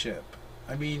touching the ship.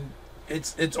 I mean,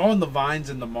 it's on the vines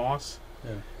and the moss.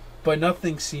 Yeah. But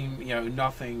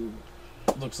nothing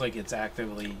looks like it's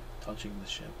actively touching the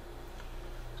ship.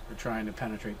 Or trying to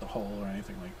penetrate the hull or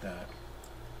anything like that.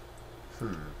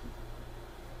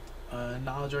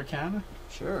 Knowledge Arcana?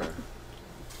 Sure.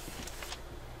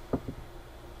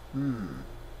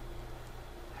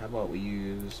 How about we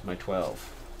use my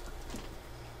 12?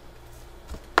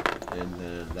 And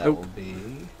then that Nope. will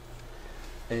be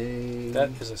a That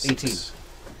is a 6.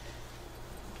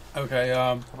 18. Okay,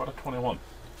 How about a 21?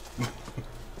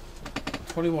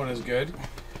 21 is good.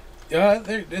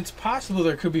 It's possible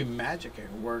there could be magic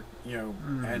at work,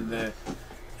 and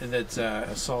that's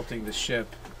assaulting the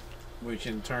ship, which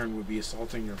in turn would be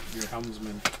assaulting your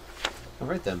helmsman. All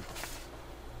right then.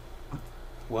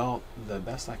 Well, the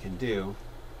best I can do,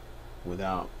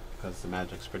 because the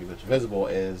magic's pretty much invisible,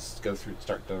 is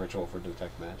start the ritual for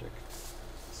detect magic.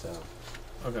 So,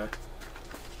 Okay.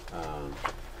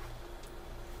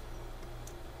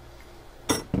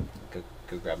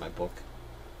 go grab my book.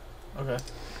 Okay.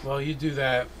 Well, you do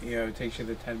that. It takes you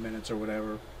the 10 minutes or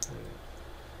whatever.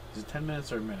 Is it 10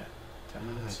 minutes or a minute? 10 I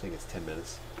minutes. think it's 10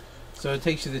 minutes. So it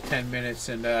takes you the 10 minutes,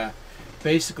 and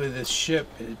basically this ship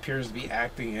appears to be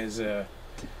acting as a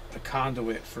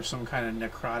conduit for some kind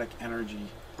of necrotic energy.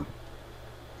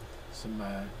 Some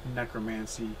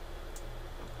necromancy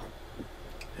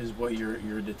is what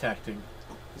you're detecting.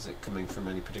 Is it coming from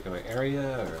any particular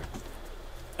area,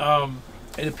 or?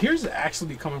 It appears to actually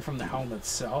be coming from the helm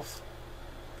itself,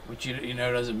 which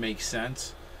doesn't make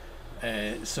sense.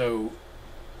 So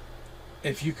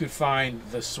if you could find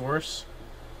the source,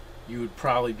 you would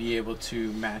probably be able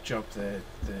to match up the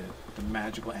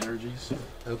magical energies.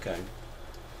 Okay.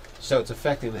 So it's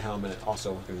affecting the helm, and it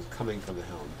also is coming from the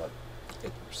helm, but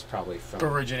it's probably from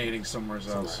Originating somewhere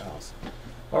else. somewhere else.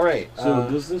 All right. So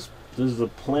does the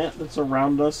plant that's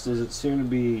around us, does it seem to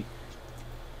be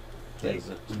is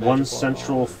it one magical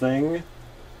central or- thing?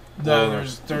 No,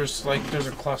 there's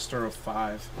a cluster of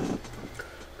 5.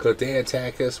 Could they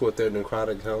attack us with their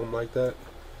necrotic helm like that?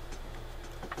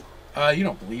 You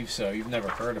don't believe so. You've never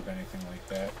heard of anything like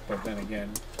that. But then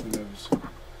again, who knows?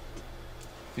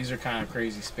 These are kind of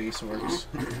crazy space orcs.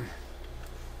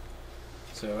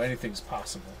 So anything's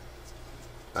possible.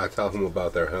 I tell them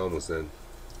about their helms then.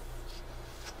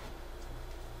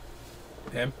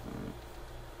 Him?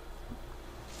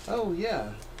 Oh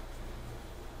yeah.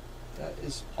 That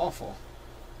is awful.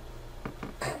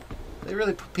 They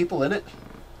really put people in it?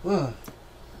 Ugh.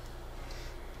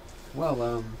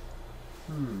 Well,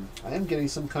 I am getting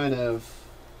some kind of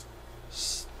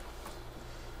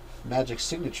magic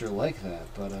signature like that,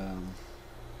 but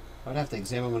I'd have to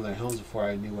examine one of their helms before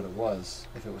I knew what it was.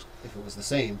 If it was the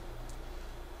same.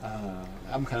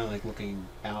 I'm kind of like looking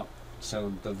out,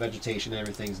 so the vegetation,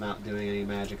 everything's not doing any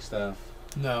magic stuff.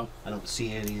 No. I don't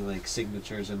see any like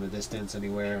signatures in the distance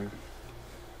anywhere.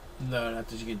 No, not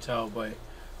that you can tell, but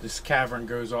this cavern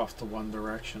goes off to one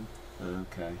direction.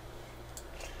 Okay.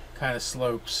 Kind of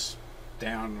slopes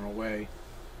down and away.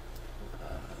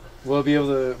 Will I be able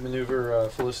to maneuver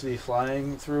Felicity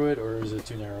flying through it, or is it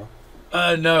too narrow?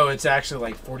 No, it's actually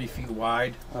like 40 feet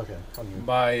wide. Okay.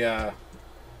 By,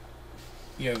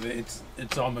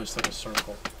 it's almost like a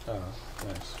circle. Oh,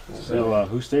 nice. So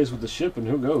who stays with the ship and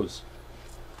who goes?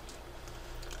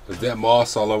 Is that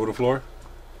moss all over the floor?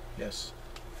 Yes.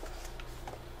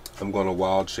 I'm going to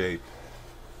wild shape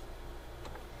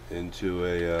into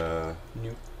a.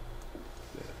 New.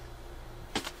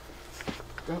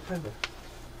 Go Panda.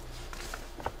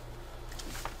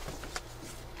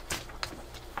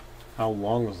 How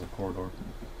long is the corridor?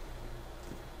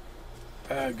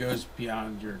 It goes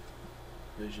beyond your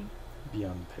vision.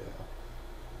 Beyond the pale.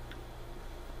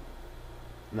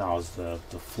 Now, is the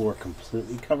floor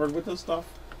completely covered with this stuff?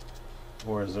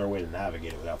 Or is there a way to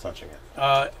navigate it without touching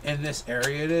it? In this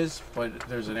area it is, but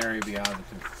there's an area beyond it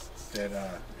that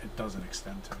it doesn't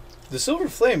extend to. The Silver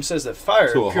Flame says that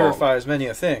fire To a purifies many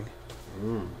a thing.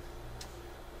 Mm.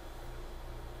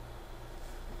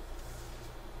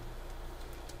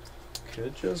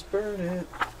 Could just burn it.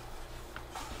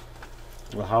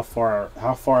 Well, how far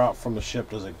out from the ship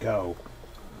does it go?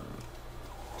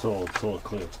 Till it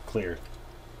cleared.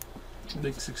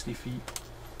 Like 60 feet.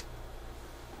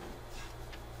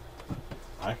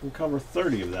 I can cover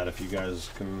 30 of that if you guys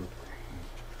can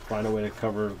find a way to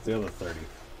cover the other 30.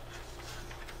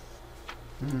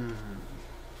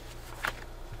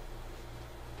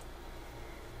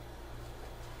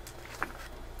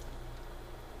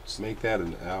 Just make that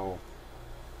an owl.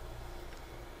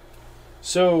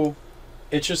 So,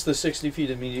 it's just the 60 feet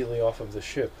immediately off of the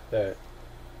ship that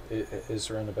is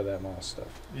surrounded by that moss stuff.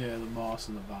 Yeah, the moss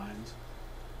and the vines.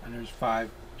 And there's 5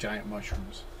 giant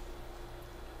mushrooms.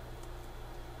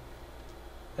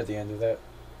 At the end of that.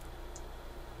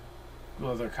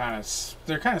 Well, they're kind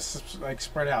of like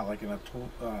spread out like in a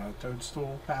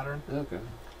toadstool pattern. Okay.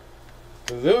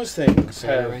 Those things have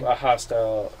Considering. a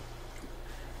hostile.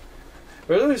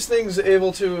 Are those things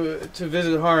able to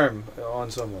visit harm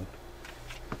on someone?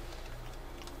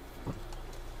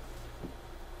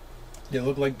 They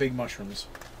look like big mushrooms.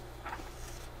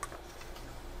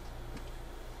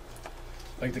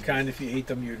 Like the kind if you ate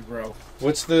them you'd grow.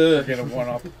 What's Or the get a one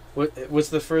up. what's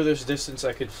the furthest distance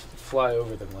I could fly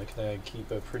over them? Like, can I keep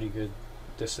a pretty good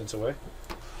distance away?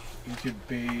 You could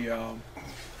be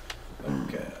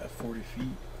like 40 feet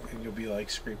and you'll be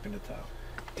like scraping the top.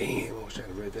 Damn, I wish I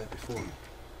had read that before.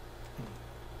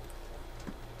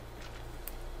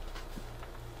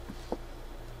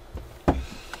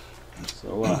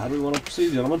 So, how do we want to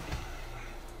proceed, gentlemen?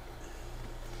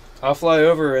 I'll fly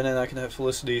over, and then I can have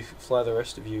Felicity fly the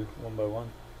rest of you one by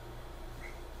one.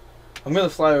 I'm gonna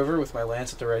fly over with my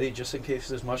lance at the ready, just in case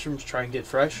those mushrooms try and get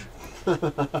fresh. Can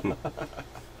I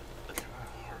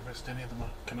harvest any of them?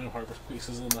 Can I harvest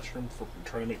pieces of the mushroom for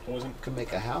trying to make poison? Could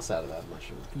make a house out of that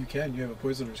mushroom. You can. You have a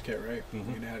poisoner's kit, right?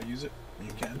 Mhm. You know how to use it.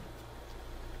 You can.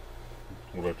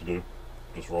 What do I have to do?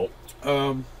 Just roll?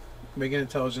 Make an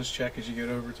intelligence check as you get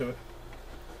over to it.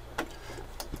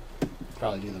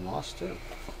 Probably do the moss too.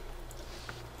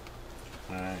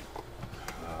 Alright.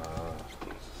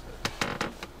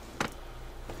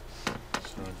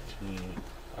 17.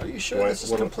 Are you sure this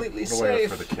is completely what do I have safe?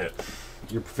 for the kit?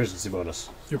 Your proficiency bonus.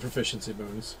 Your proficiency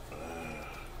bonus.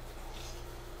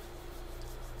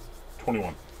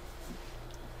 21.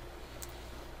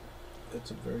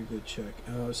 That's a very good check.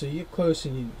 So you get close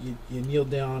and you kneel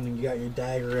down and you got your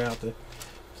dagger out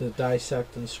to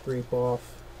dissect and scrape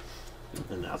off.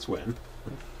 And that's when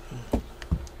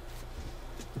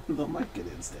the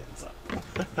Myconid stands up.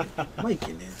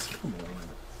 Myconids, come on.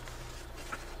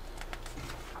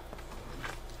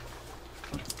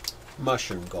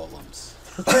 Mushroom golems.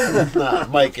 Not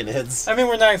myconids. I mean,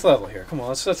 we're 9th level here. Come on,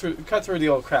 let's cut through the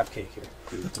old crap cake here.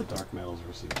 Dude, the dark metals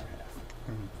receive our half.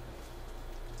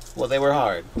 Well, they were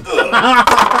hard.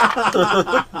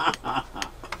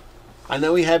 I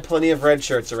know we had plenty of red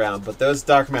shirts around, but those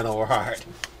dark metal were hard.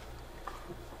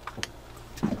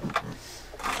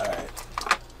 Alright.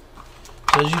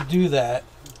 So as you do that,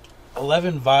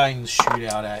 11 vines shoot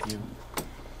out at you.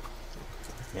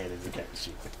 Man, it's a cat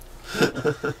sheep.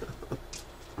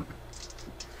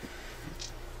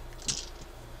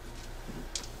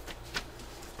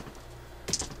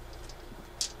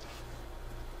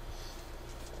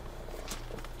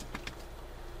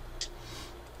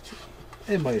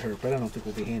 It might hurt, but I don't think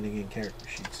we'll be handing in character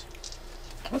sheets.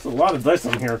 That's a lot of dice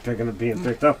on here being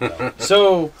picked up, though.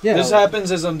 So, Yeah. this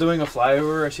happens as I'm doing a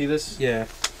flyover. I see this. Yeah.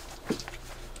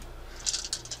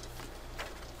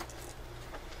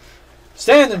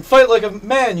 Stand and fight like a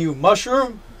man, you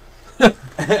mushroom! And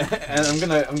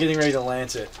I'm getting ready to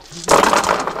lance it.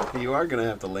 You are gonna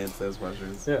have to lance those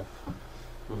mushrooms. Yeah.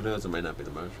 Who knows? It might not be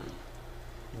the mushroom.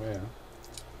 Yeah.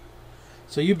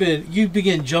 So you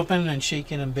begin jumping and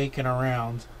shaking and baking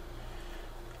around.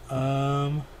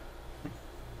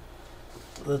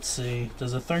 Let's see.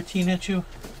 Does a 13 hit you?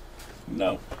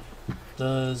 No.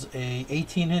 Does a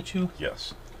 18 hit you?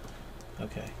 Yes.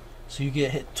 Okay. So you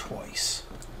get hit twice.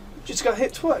 Just got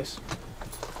hit twice.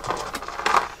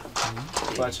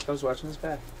 I was watching this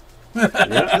back. Yeah,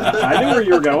 I knew where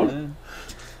you were going.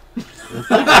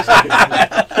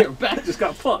 Your back just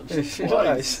got punched.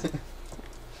 Twice.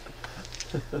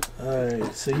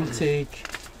 Alright, so you take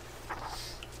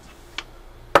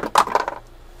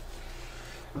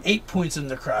 8 points of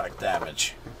necrotic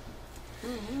damage.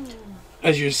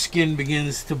 As your skin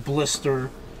begins to blister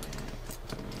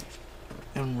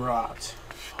and rot.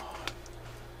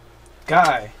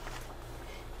 Guy.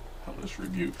 Hellish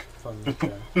rebuke. Fun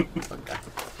guy.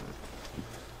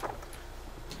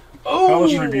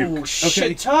 Hellish rebuke.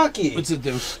 Shiitake. What's it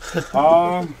do?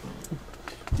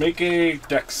 Make a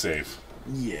dex save.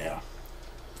 Yeah.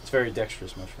 It's very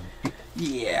dexterous mushroom.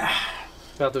 Yeah.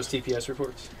 About those TPS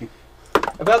reports.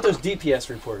 About those DPS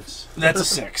reports. That's a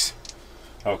 6.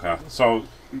 Okay, so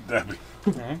that'd be.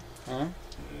 Uh-huh. Uh-huh.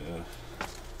 Yeah.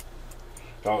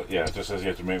 Oh yeah, it just says you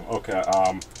have to make. Okay.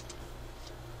 Come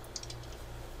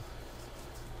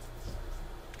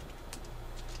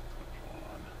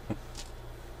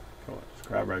on, just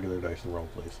grab regular dice and roll,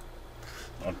 please.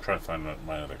 I'm trying to find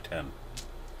my other 10.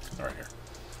 Right here.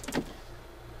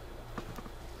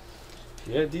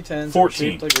 Yeah, D10s.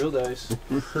 14. Shaped like real dice.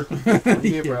 Wouldn't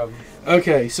be a problem.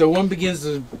 Okay, so one begins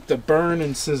to burn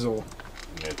and sizzle.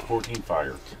 Yeah, 14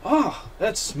 fire. Oh,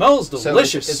 that smells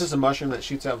delicious. So is this a mushroom that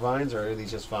shoots out vines, or are these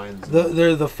just vines?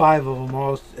 They're the 5 of them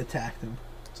all attacked him.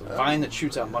 It's a vine that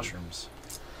shoots out mushrooms.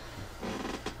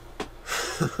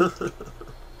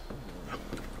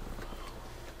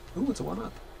 Ooh, it's a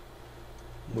 1-up.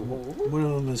 One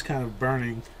of them is kind of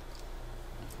burning.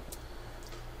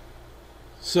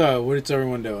 So, what is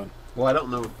everyone doing? Well, I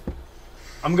don't know.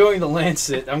 I'm going to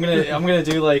lance it. I'm gonna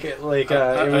do like it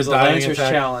was a diving Lancer's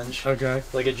attack. challenge, Okay.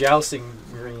 like a jousting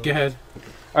ring. Go ahead.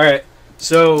 All right,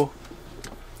 so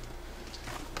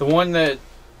the one that,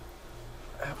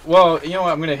 well, you know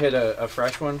what? I'm gonna hit a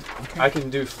fresh one. Okay. I can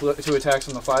do 2 attacks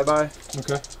on the flyby.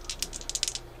 Okay.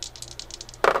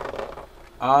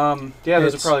 Yeah,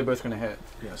 those Hits. are probably both gonna hit.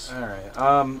 Yes. All right.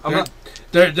 I'm not.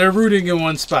 They're rooting in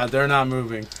one spot. They're not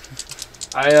moving.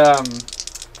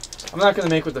 I'm not gonna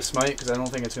make with the smite because I don't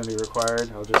think it's gonna be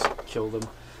required. I'll just kill them.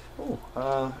 Oh.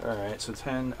 All right. So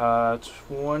 10.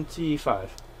 25.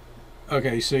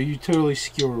 Okay, so you totally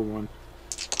skewer one.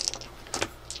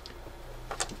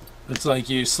 It's like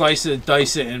you slice it,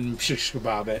 dice it, and shish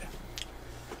kebab it.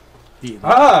 Eat it.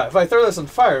 If I throw this on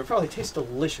fire, it probably tastes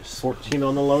delicious. 14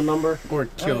 on the low number. Or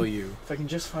kill you. If I can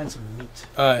just find some meat.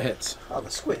 Hits. Oh,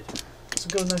 the squid. This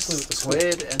will go nicely with the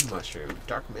squid. Squid and mushroom.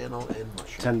 Dark mantle and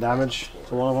mushroom. 10 damage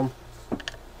to one of them.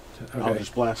 I'll Okay.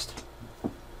 just blast.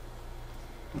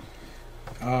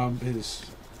 Is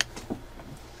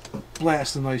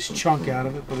blast a nice chunk out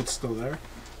of it, but it's still there.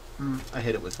 I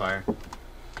hit it with fire.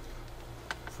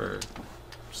 For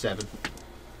 7.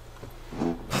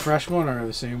 A fresh one or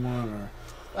the same one, or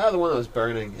The one that was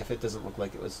burning, if it doesn't look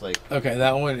like it was like... okay,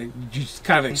 that one it just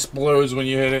kind of explodes when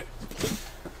you hit it.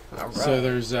 Alright. So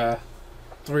there's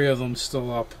 3 of them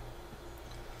still up.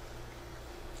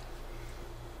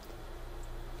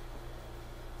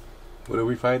 What are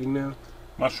we fighting now?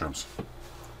 Mushrooms.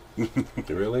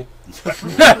 Really?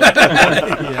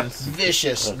 Yes.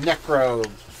 Vicious,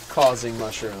 necro-causing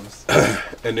mushrooms.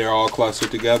 And they're all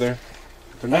clustered together?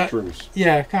 The necrooms.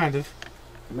 Yeah, kind of.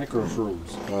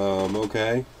 Necroshrooms.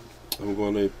 Okay. I'm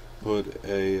going to put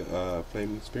a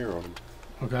flaming spear on them.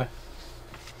 Okay.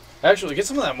 Actually, get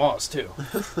some of that moss too.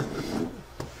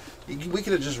 We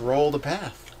could have just rolled a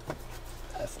path.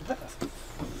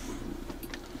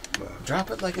 Drop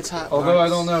it like it's hot. Although I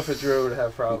Marks. don't know if a druid would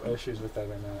have issues with that or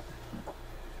not.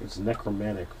 It's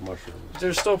necromantic mushrooms.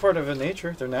 They're still part of a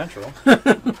nature. They're natural.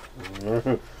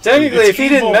 Technically, if he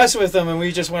didn't mess with them and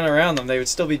we just went around them, they would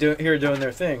still be here doing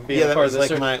their thing, being Yeah, a that part was of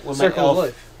the like when my circle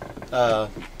of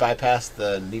elf life. bypassed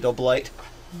the needle blight.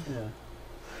 Yeah.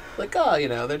 Like, oh, you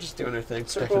know, they're just doing their thing,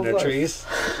 Circle protecting of their life. trees.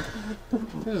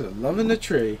 There's a loving the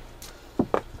tree.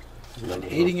 and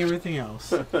hating everything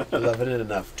else. Loving it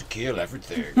enough to kill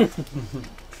everything.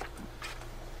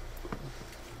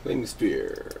 Flaming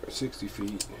sphere, 60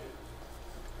 feet.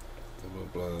 Blah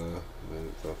blah blah.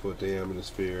 Then 5-foot diameter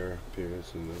sphere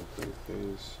appears in the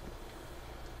face.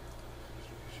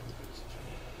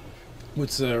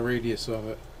 What's the radius of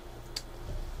it?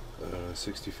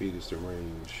 60 feet is the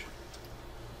range.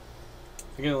 I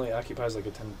think it only occupies like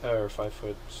a 10 or 5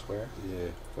 foot square, Yeah,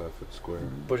 5-foot square.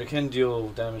 but it can deal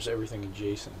damage to everything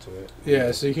adjacent to it.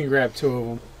 Yeah, so you can grab 2 of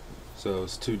them. So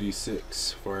it's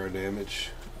 2d6 fire damage.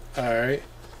 All right.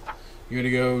 You're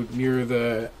gonna go near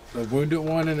the wounded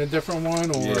one and a different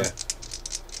one, or Yeah.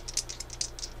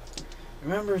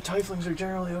 Remember, tieflings are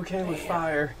generally okay with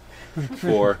fire.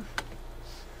 4.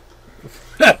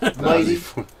 Mighty.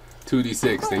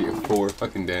 2d6, they get 4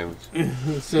 fucking damage.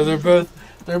 so they're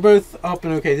both up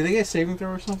and okay. Did they get a saving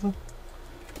throw or something?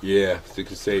 Yeah, they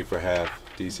can save for half.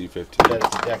 DC 15. That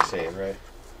is a deck save, right?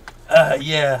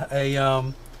 Yeah, a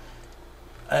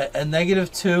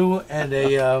 -2 and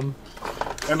a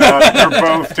And they're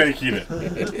both taking it.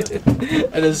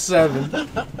 and a 7.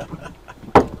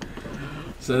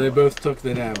 So they both took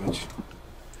the damage.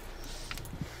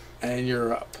 And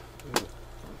you're up.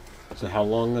 So how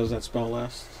long does that spell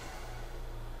last?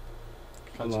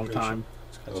 A long time.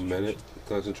 A minute.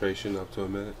 Concentration up to a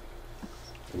minute.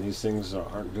 And these things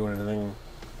aren't doing anything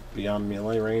beyond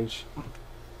melee range?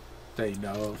 That you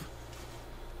know of.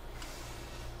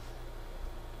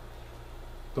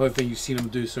 The only thing you've seen them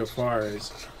do so far is...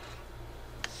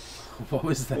 What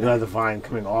was that? Is that the vine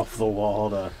coming off the wall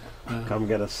to come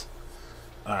get us?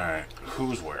 Alright,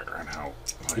 who's where and how?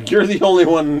 You're the only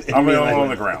one in I'm the only melee. one on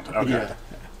the ground. Okay. Yeah.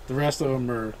 The rest of them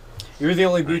are... You're the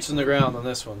only boots on the ground on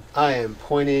this one. I am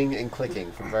pointing and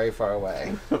clicking from very far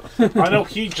away. I know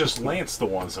he just lanced the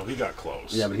one, so he got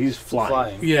close. Yeah, but he's flying.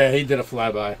 Flying. Yeah, he did a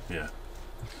flyby. Yeah.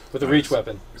 With a reach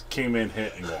weapon. Came in,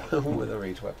 hit, and gone. With a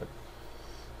reach weapon.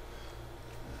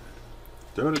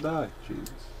 Throw the die. Jesus.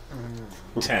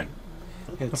 10.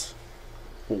 It's...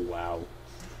 Wow.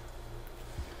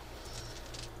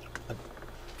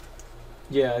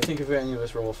 Yeah, I think if any of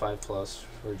us roll 5+,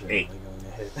 we're generally 8. going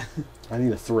to hit. I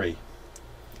need a 3.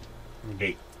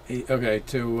 8. Okay,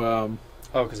 to... Oh,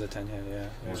 because of 10 hit, yeah.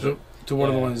 to one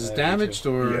of the Yeah, ones that's me damaged,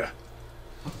 or... Yeah.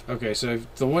 Okay, so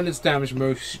if the one that's damaged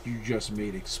most, you just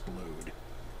made explode.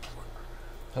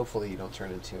 Hopefully you don't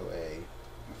turn into a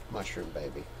mushroom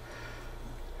baby.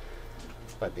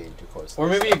 By being too close. Or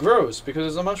maybe it grows because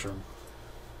it's a mushroom.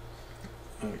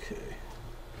 Okay.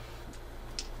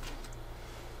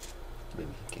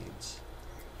 Maybe he gains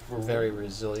very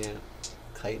resilient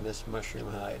chitinous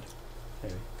mushroom hide.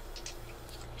 Maybe.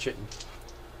 Chitten.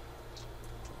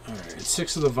 Alright,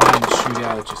 6 of the vines shoot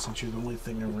out at you since you're the only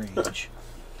thing in range.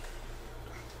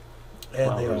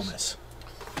 And they all Flowers. miss.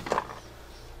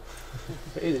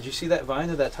 Hey, did you see that vine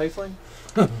of that tiefling?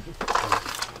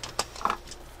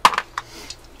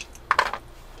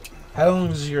 How long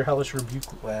does your hellish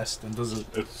rebuke last? And does it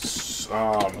It's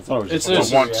I thought it was It's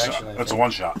just a a one reaction, shot. I It's a think.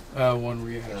 one shot. one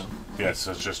reaction? Yes,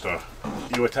 it's just a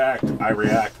you attacked, I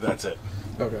react, that's it.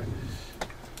 Okay.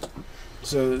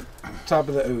 So top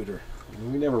of the odor.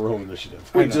 we never roll initiative.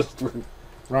 I We know. just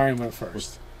Ryan went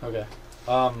first. Okay.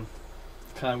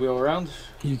 Can I wheel around?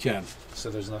 You can. So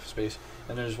there's enough space.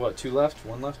 And there's what, 2 left?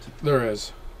 1 left? There is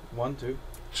 1, 2?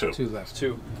 2. 2 left.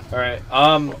 2. Alright.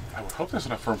 I would hope there's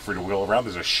enough room for you to wheel around.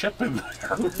 There's a ship in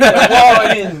there. Well,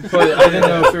 I mean, but I didn't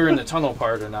know if we were in the tunnel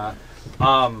part or not.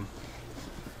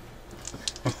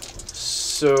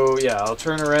 So yeah, I'll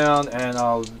turn around and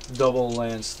I'll double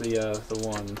lance the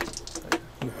one.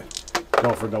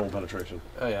 go for double penetration.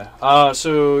 Oh yeah.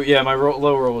 So yeah, my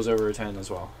low roll was over a 10 as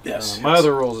well. Yes, My yes.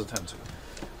 other roll is a 10 too.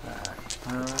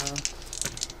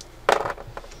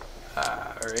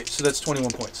 Alright, so that's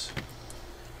 21 points.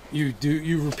 You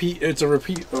repeat. It's a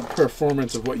repeat of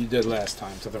performance of what you did last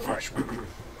time to the freshman.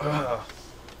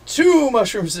 2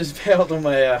 mushrooms is failed on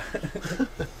my.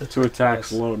 2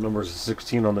 attacks, Nice. low numbers of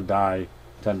 16 on the die,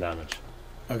 10 damage.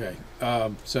 Okay.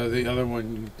 So the other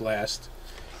one you blast,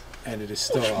 and it is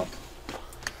still up.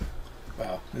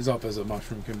 Wow, as up as a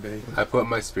mushroom can be. I put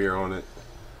my spear on it.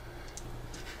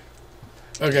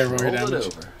 Okay, roll your Roll it damage.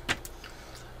 over.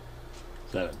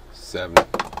 7. 7.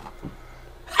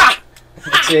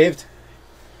 Saved.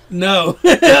 No,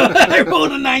 I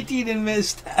rolled a 19 and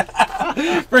missed.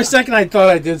 For a second, I thought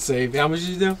I did save. How much did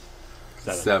you do?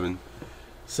 7.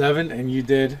 7, and you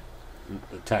did.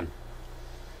 10.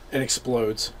 It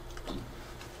explodes.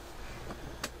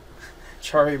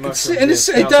 Cherry It mushroom.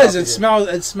 does. It smells.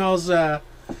 It smells.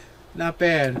 Not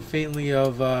bad. Faintly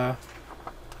of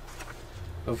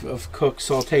cooked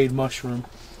sautéed mushroom.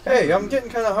 Hey, I'm getting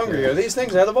kind of hungry. Are these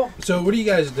things edible? So what are you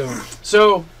guys doing?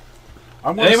 So,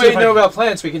 I'm gonna see anybody if I know can- about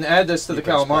plants? We can add this to the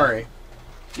press calamari.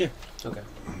 Okay.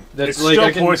 That's It's like still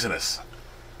I can. poisonous.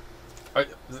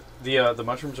 The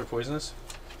mushrooms are poisonous.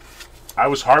 I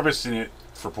was harvesting it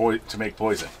for to make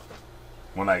poison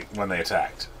when they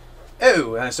attacked.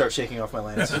 Oh, and I start shaking off my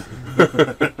lance.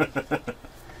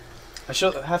 I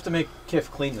shall have to make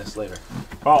Kif clean this later.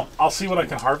 Well, I'll see what I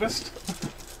can harvest.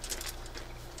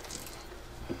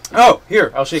 Oh,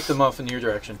 here, I'll shake them off in your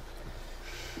direction.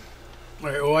 All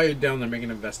right, while you're down there, make an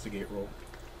investigate roll.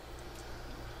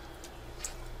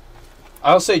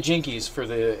 I'll say jinkies for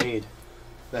the aid,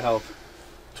 the help.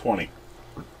 20.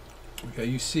 Okay,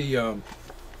 you see the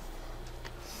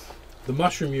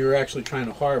mushroom you were actually trying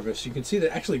to harvest. You can see that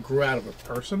it actually grew out of a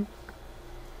person.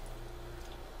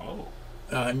 Oh.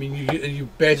 I mean, you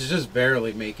just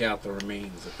barely make out the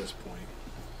remains at this point.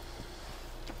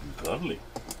 Lovely.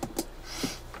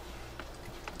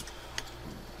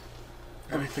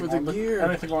 Anything For the on gear.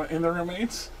 Anything in the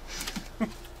remains?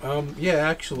 Yeah,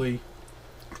 actually,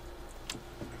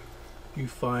 you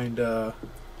find a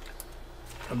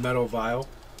metal vial.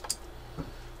 You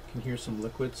can hear some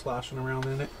liquid sloshing around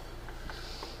in it.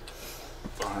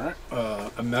 All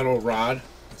right. A metal rod.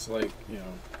 It's like,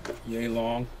 yay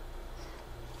long.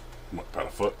 What, about a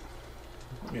foot?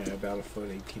 Yeah, about a foot,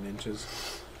 18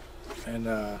 inches. And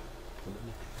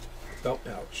belt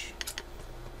pouch.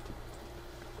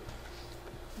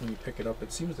 When you pick it up,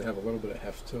 it seems to have a little bit of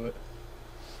heft to it.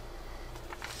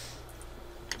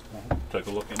 Take a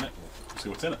look in it. See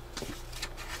what's in it.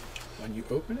 When you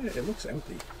open it, it looks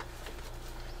empty.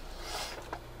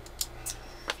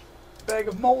 Bag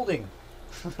of molding.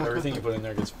 Everything you put in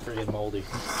there gets friggin' moldy.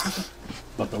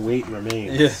 But the weight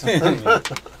remains. Yeah.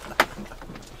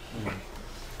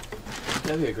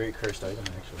 That'd be a great cursed item,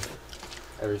 actually.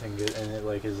 Everything good, and it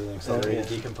like is an accelerated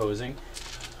decomposing.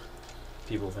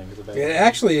 People think it's a bag. It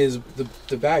actually is.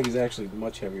 The bag is actually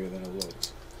much heavier than it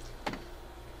looks.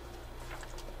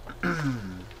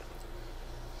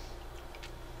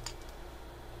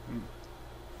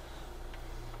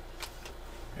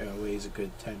 Yeah, it weighs a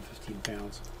good 10, 15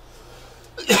 pounds.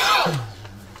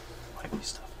 Might be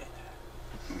stuff in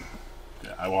it.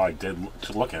 Yeah, well, I did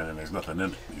to look at it, and there's nothing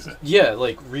in it. He said. Yeah,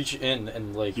 like reach in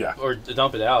and like, Yeah. or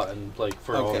dump it out and like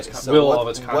for all its so all of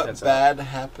its contents what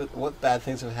out. What bad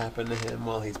things have happened to him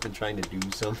while he's been trying to do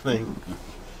something?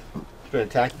 He's been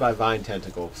attacked by vine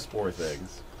tentacle spore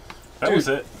things. That was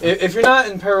it. If you're not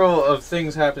in peril of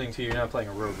things happening to you, you're not playing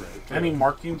a rogue right. Any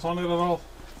markings on it at all?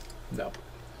 No.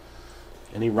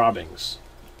 Any robbings?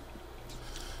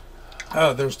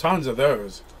 Oh, there's tons of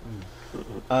those.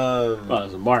 Well,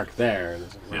 there's a mark there.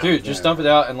 There's a mark Dude, just there. dump it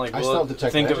out and like I still have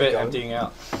detect think of magic it going. emptying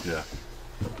out. Yeah.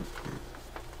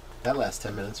 That lasts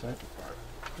 10 minutes, right?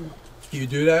 You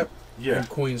do that, Yeah. and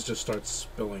coins just start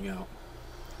spilling out.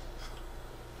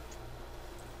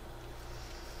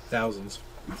 Thousands.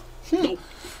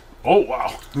 Oh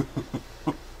wow.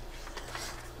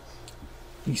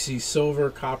 You see silver,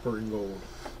 copper, and gold.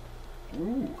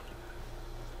 Ooh.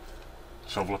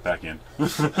 Shovel it back in.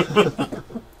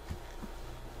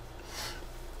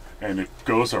 And it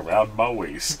goes around my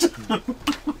waist.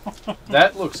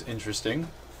 That looks interesting.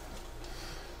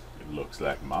 It looks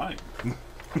like mine.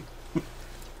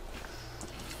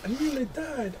 I nearly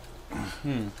died.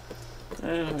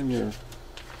 And your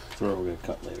throat will get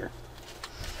cut later.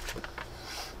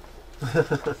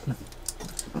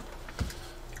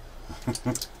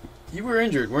 You were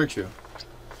injured, weren't you?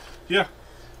 Yeah.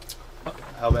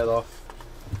 How bad off?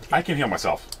 I can heal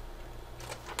myself.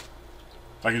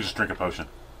 I can just drink a potion.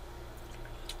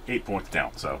 8 points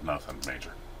down, so nothing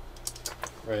major.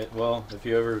 Right. Well, if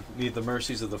you ever need the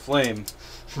mercies of the flame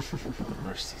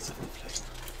Mercies of the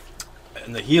flame.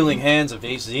 and the healing hands of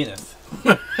Ace Zenith,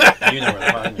 you know where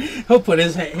to find me. He'll put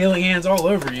his healing hands all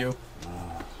over you.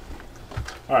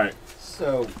 All right.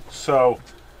 So, So,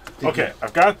 did okay,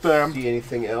 I've got them. you see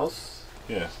anything else?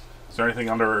 Yeah. Is there anything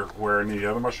under where any of the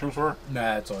other mushrooms were?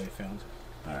 Nah, that's all you found.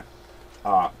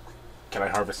 Can I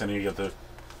harvest any of the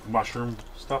mushroom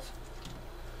stuff?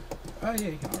 Oh yeah,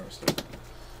 you can harvest it.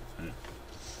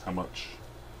 How much?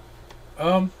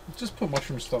 Just put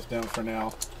mushroom stuff down for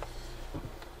now.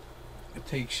 It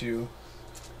takes you.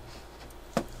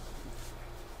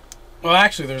 Well,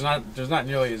 actually, there's not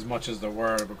nearly as much as there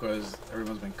were because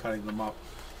everyone's been cutting them up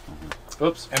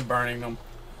Oops. and burning them.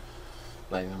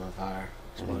 Lighting them on fire.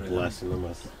 And blessing them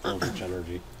with eldritch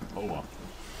energy. Oh well.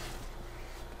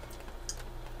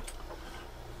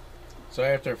 So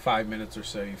after 5 minutes or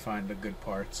so, you find the good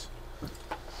parts.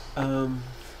 So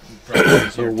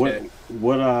Your what? kit.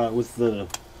 What? What's the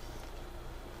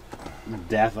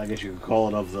death, I guess you could call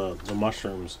it, of the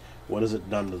mushrooms, what has it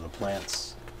done to the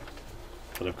plants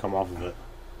that have come off of it?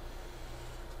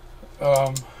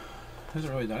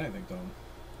 Hasn't really done anything to them.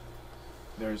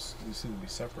 They seem to be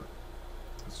separate.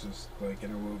 It's just like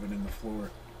interwoven in the floor.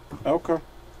 Okay.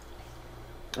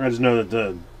 I just know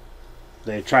that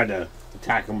they tried to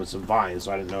attack them with some vines,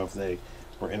 so I didn't know if they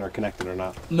were interconnected or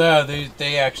not. No,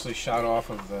 they actually shot off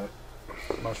of the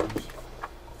mushrooms.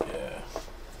 Yeah.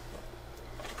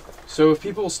 So if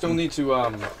people still need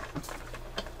to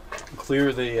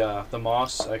clear the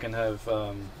moss, I can have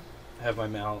my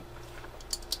mount.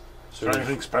 Is there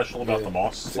anything special about the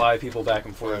moss? Fly people back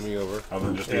and Fly forth. me over. Other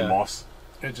than just being moss?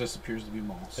 It just appears to be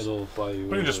moss. It'll fly you.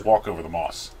 But you over. just walk over the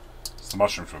moss. It's the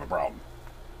mushrooms are the problem.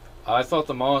 I thought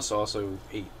the moss also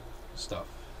ate stuff,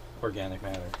 organic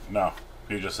matter. No.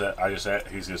 He just said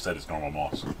it's normal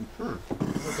moss.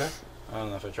 Okay. I don't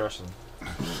know if I trust him.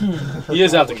 He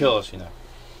is out to kill us, you know.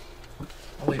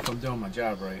 Only if I'm doing my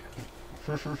job right.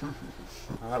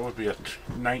 That would be a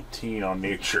 19 on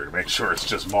nature to make sure it's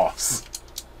just moss.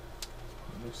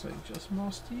 It looks like just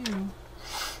moss to you.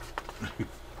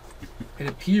 It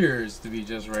appears to be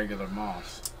just regular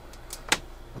moss.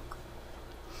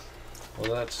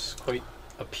 Well, that's quite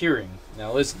appearing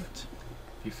now, isn't it? Do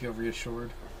you feel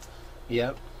reassured?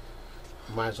 Yep.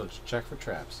 Might as well just check for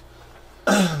traps.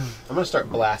 I'm gonna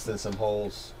start blasting some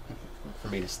holes for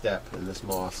me to step in this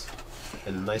moss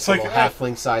in a nice It's little like,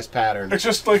 halfling-sized pattern. It's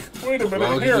just like, wait a Why minute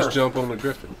don't you here. just jump on the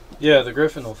griffin? Yeah, the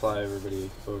griffin will fly everybody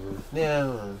over.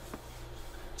 Yeah.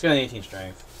 It's got an 18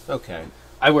 strength. Okay.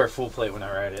 I wear full plate when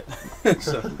I ride it.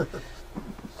 So,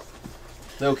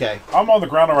 Okay. I'm on the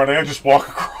ground already. I just walk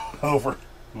across over.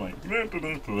 I'm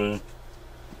like,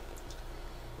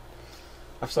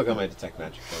 I've still got my detect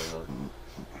magic going on.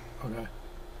 Okay.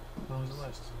 How long does it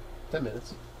last? 10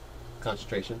 minutes.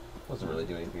 Concentration. Wasn't really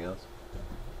doing anything else.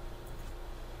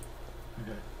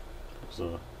 Okay.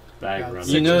 So, bag around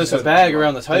you notice a bag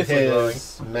around the Typhon glowing.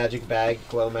 His magic bag,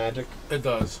 glow magic. It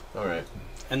does. Alright.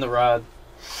 And the rod.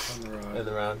 On the rod. And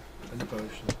the round. And the potion.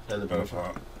 And the potion.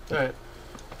 That's Alright.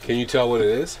 Can you tell what it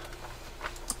is?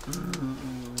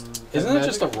 Isn't it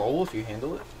just a roll if you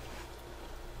handle it?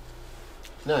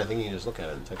 No, I think you can just look at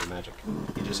it and type of magic.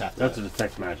 You just have to. That's a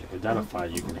detect magic. Identify,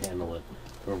 you can handle it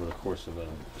over the course of a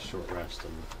short rest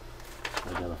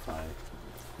and identify.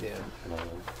 Yeah.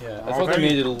 Yeah, I thought they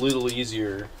made it a little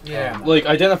easier. Yeah. Like,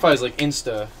 identifies like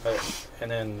Insta, and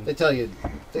then... They tell you,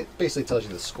 it basically tells you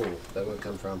the school that would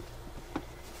come from.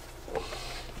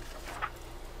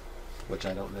 Which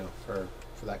I don't know for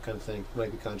that kind of thing.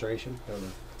 Might be conjuration. I don't know.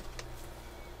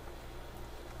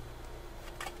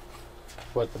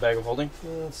 What, the bag of holding?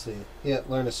 Let's see. Yeah,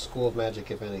 learn a school of magic,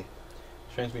 if any.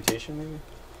 Transmutation, maybe?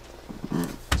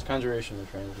 It's conjuration or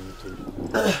transmutation.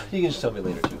 You can just tell me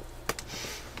later, too.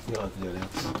 You don't have to do it now.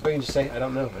 Or you can just say, I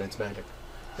don't know, but it's magic.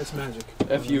 It's magic.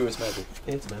 FU is magic.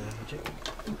 It's magic.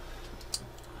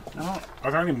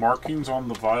 Are there any markings on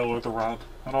the vial or the rod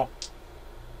at all?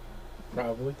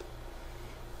 Probably.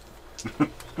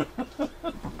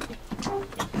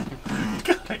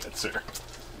 Good answer.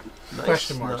 Nice.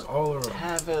 Question marks all over.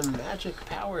 Having magic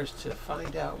powers to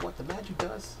find out what the magic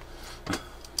does.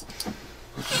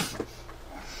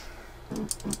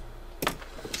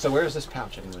 So where's this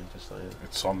pouch anyway? Just like,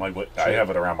 It's on my. I have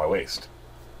it around my waist.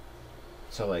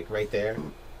 so like right there.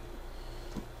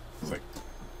 It's like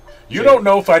you don't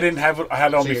know if I didn't have it. I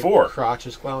had it on So your before. crotch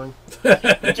is glowing.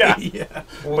 Yeah, Yeah.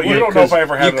 but you don't know if I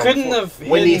ever had You it on couldn't before. have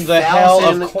When the hidden the hell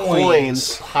 1,000 of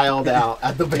coins. piled out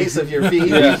at the base of your feet.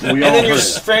 Yeah. We And all then you're heard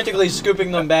it. frantically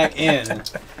scooping them back in.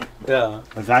 Yeah.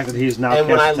 The fact that he's now And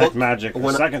when I cast detect look- magic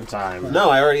when a I- second time. No,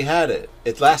 I already had it.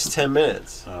 It lasts 10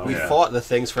 minutes. Oh, We yeah. fought the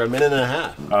things for a minute and a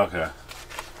half. Okay.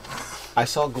 I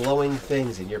saw glowing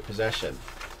things in your possession.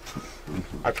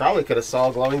 I probably could have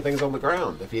saw glowing things on the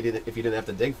ground if you didn't have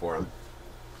to dig for them.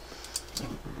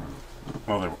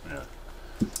 Well, yeah.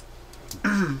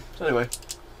 So anyway,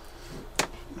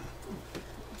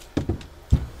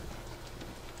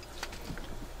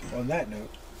 On that note,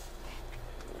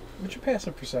 what's your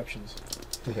passive perceptions?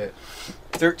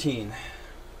 13.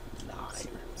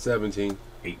 17.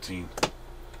 18.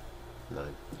 9.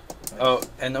 Oh,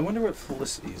 and I wonder what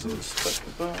Felicity's is.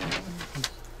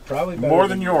 Probably better More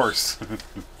than yours.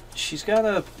 She's got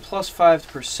a +5 to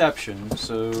perception,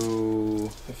 so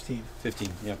 15. 15.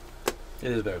 Yep,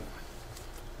 it is better than mine.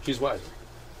 She's wiser.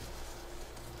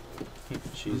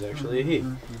 She's actually a he.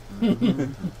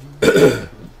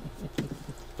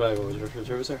 But I always refer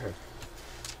to her as a her.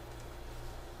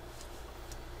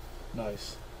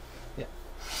 Nice. Yeah.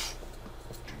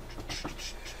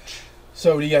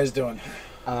 So what are you guys doing?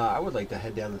 I would like to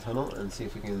head down the tunnel and see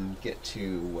if we can get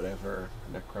to whatever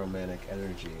necromantic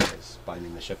energy is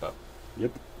binding the ship up.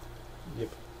 Yep.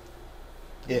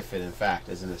 If it, in fact,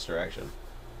 is in this direction.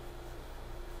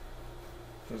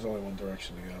 There's only one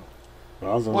direction to go.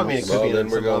 Well, I mean, it could Well, be then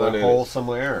in we're some going other in hole it.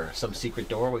 somewhere or some secret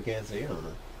door we can't see. I don't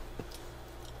know.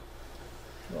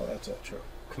 Well, that's all true.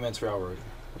 Commence railroad.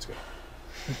 Let's go.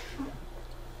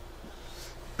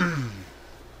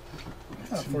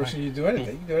 It's not forcing you to do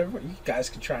anything. You can do whatever. You guys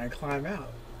can try and climb out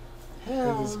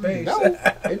into space. No,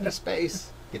 into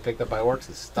space. Get picked up by orcs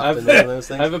and stuffed in one of those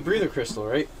I things. have a breather crystal,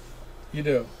 right? You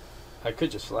do I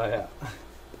could just fly out.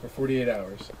 for 48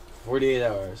 hours. 48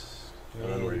 hours. I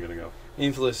don't know where you're gonna go.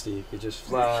 In Felicity, you could just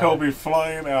fly. He'll be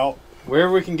flying out,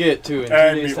 Wherever we can get to in 2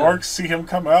 and days' the time. orcs see him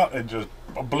come out and just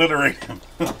obliterate him.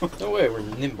 No way, we're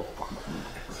nimble.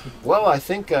 Well, I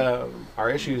think our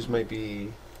issues might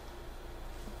be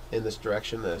in this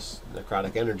direction, this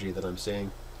necrotic energy that I'm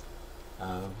seeing.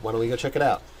 Why don't we go check it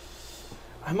out?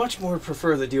 I much more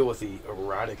prefer to deal with the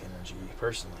erotic energy,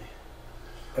 personally.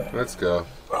 Let's go.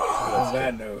 On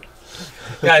that note,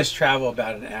 you guys travel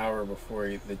about an hour before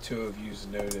the two of you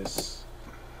notice.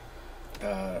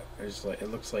 There's like,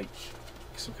 it looks like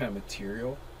some kind of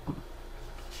material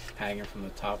hanging from the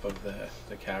top of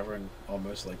the cavern,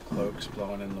 almost like cloaks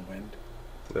blowing in the wind.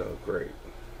 Oh, great.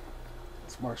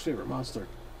 It's Mark's favorite monster.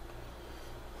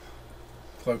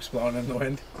 Cloaks blowing in the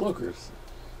wind. Cloakers.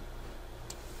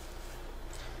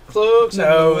 Cloaks in the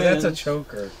No, wind. that's a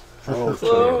choker. Oh,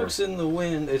 Cloaks in the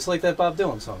wind. It's like that Bob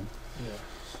Dylan song.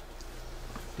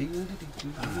 Yeah.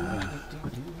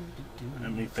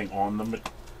 Anything on the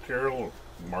material?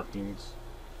 Markings?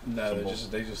 No, Symbols.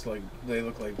 they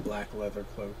look like black leather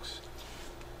cloaks.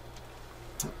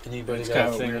 Anybody It's got kind a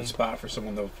of a thing? weird spot for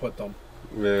someone to put them.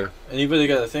 Yeah. Anybody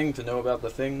got a thing to know about the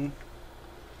thing?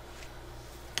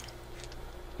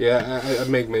 Yeah, I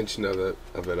make mention of it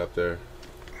up there.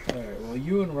 All right. Well,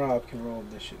 you and Rob can roll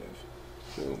initiative.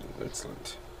 Oh,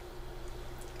 excellent.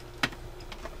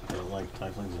 I don't like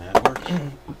tieflings and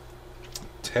half-orcs.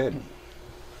 10.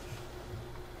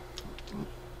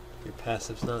 Your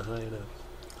passive's not high enough.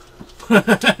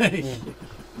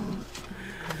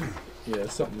 Yeah,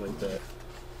 something like that.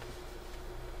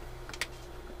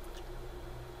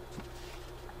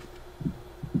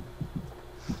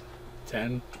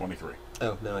 $10. 23.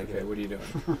 Oh, no, I get Okay, it. what are you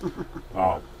doing?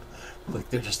 Oh. Like,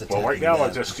 they're just attacking Well, right now I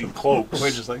them. just see cloaks.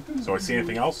 We're just like, So I see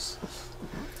anything else?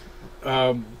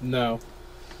 No.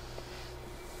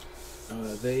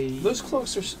 They. Those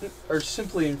cloaks are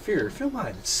simply inferior. Feel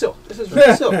mine. It's silk. This is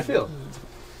real silk. Feel.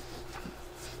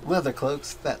 Leather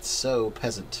cloaks, that's so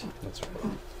peasant. That's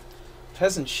right.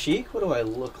 Peasant chic? What do I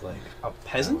look like? A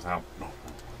peasant? Out. No.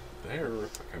 There.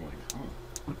 It's kind of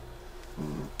like,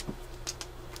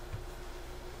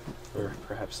 Or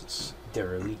perhaps it's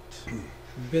derelict.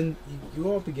 You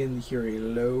all begin to hear a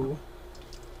low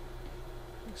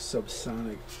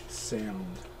subsonic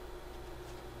sound,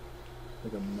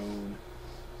 like a moan.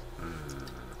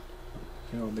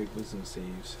 You all make wisdom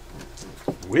saves.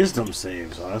 wisdom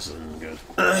saves. Oh, this isn't good.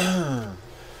 Oh,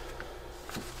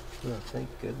 thank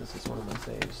goodness it's one of my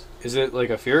saves. Is it like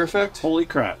a fear effect? Holy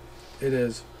crap. It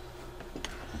is.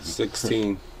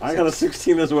 16. I got a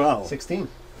 16 as well. 16.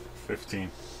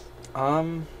 15. I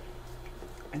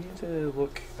need to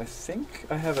look. I think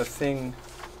I have a thing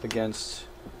against.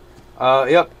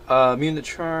 Yep. Immune to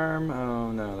charm.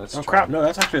 Oh no, that's. Oh charm. crap, no,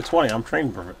 that's actually a 20. I'm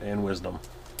trained in wisdom.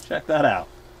 Check that out.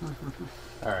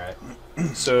 All right.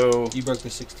 So You broke the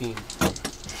 16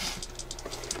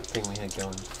 thing we had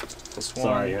going. this one.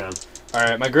 Sorry, yeah. All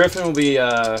right, my griffin will be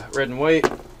red and white.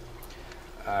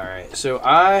 All right, so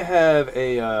I have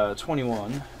a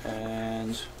 21,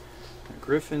 and my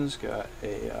griffin's got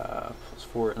a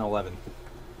 +4 and 11.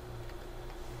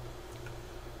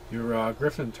 Your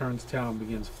griffin turns tail and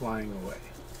begins flying away.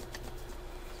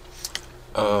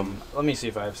 Let me see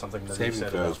if I have something to be Saving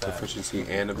said throws, about that. proficiency,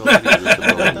 and ability. Or just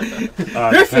ability?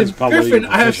 Depends upon whether Griffin,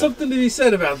 you're I have proficient. something to be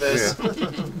said about this. Yeah.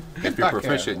 If you're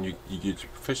proficient, you get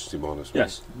your proficiency bonus. Right?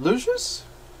 Yes. Lucius?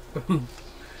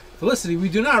 Felicity, we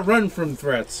do not run from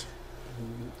threats.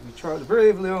 We charge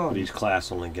bravely But on. each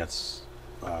class only gets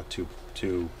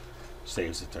two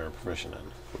saves that they're proficient in.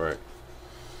 Right.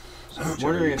 So I'm whichever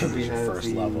wondering you if took we as your have first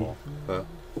the- level, Huh?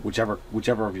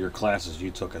 whichever of your classes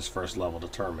you took as first level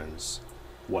determines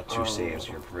what two saves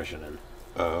you're proficient in.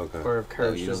 Oh, okay. Or if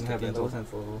courage you doesn't don't have get that the until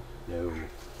 10th level. No,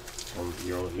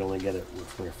 you only get it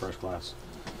from your first class.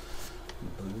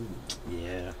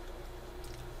 Yeah.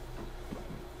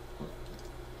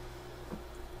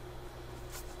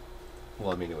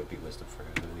 Well, I mean, it would be wisdom for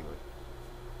him anyway.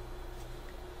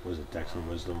 Was it Dex and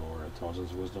Wisdom or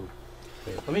Intelligence and Wisdom?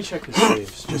 Let me check his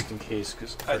saves just in case,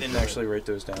 because I didn't actually write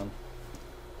those down.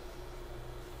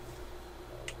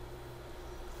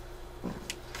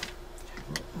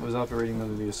 I was operating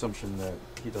under the assumption that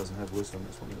he doesn't have wisdom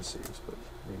as one of the saves, but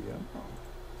maybe I'm wrong.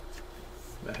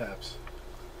 Perhaps.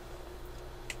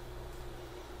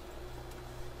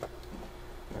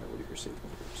 Alright, what are your saving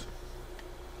throws?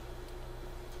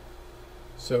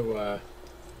 So,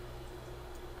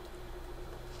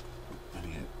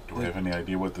 do I have any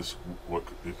idea what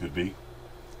it could be?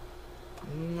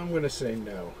 I'm going to say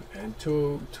no. And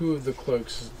two of the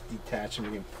cloaks detach and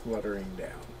begin fluttering down.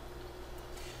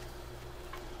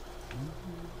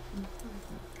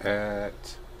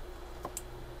 At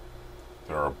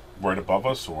They're right above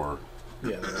us, or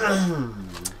Yeah.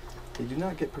 They do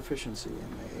not get proficiency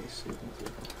in a saving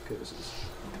throw because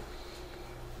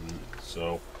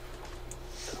so.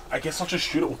 I guess I'll just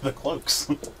shoot it with the cloaks.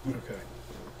 Okay.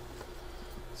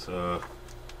 It's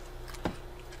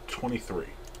 23.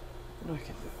 what I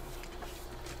can do.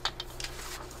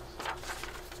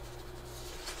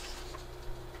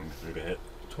 23 to hit.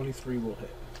 23 will hit.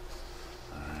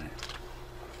 Alright.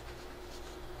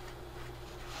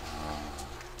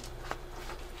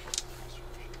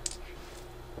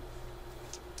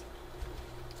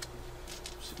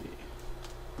 Let's see.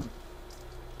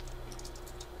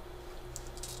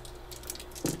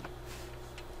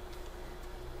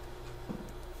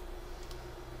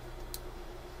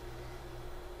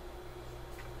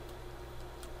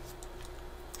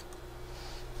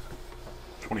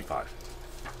 $25.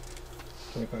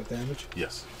 25 damage.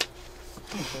 Yes.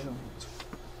 Okay, no.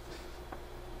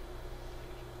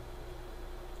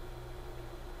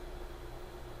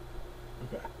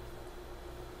 Okay.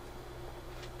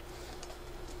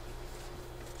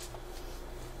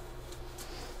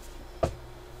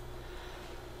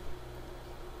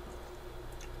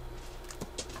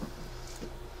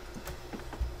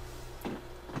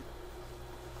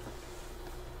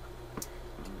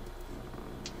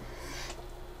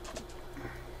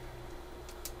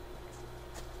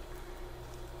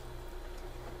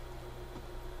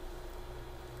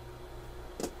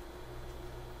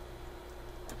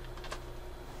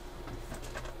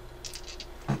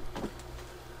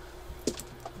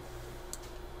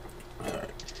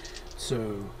 So,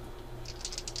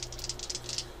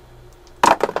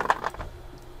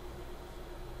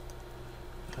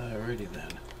 alrighty then.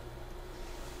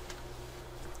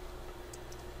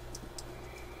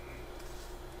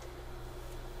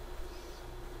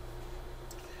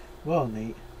 Well,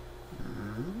 Nate.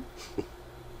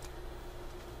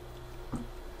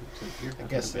 I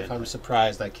guess if I'm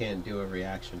surprised, I can't do a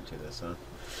reaction to this, huh?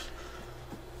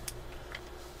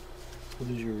 What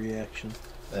is your reaction?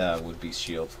 Would be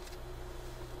shield.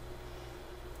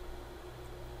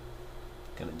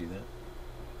 Gonna do that?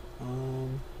 No,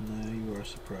 you are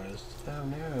surprised. Oh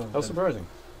no. How surprising.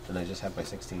 And I just have my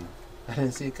 16. I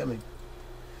didn't see it coming.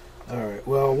 Alright,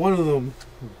 well, one of them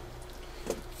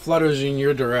flutters in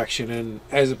your direction, and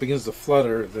as it begins to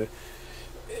flutter,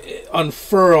 it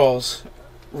unfurls,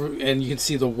 and you can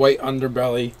see the white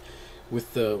underbelly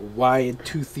with the wide,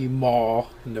 toothy maw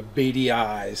and the beady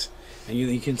eyes. And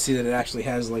you can see that it actually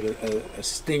has like a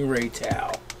stingray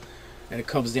tail. And it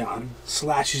comes down,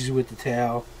 slashes you with the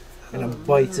tail, and it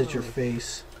bites at your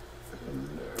face.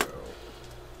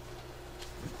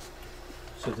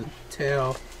 So the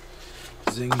tail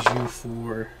zings you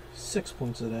for 6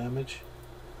 points of damage.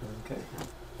 Okay.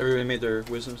 Everybody made their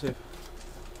wisdom save?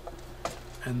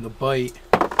 And the bite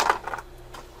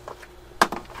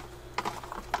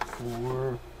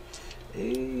for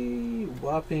a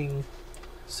whopping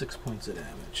 6 points of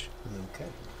damage. Okay.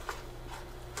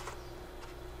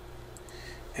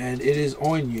 And it is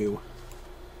on you.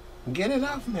 Get it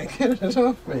off me! Get it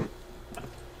off me!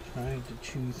 Trying to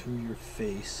chew through your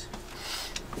face.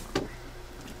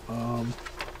 Alright.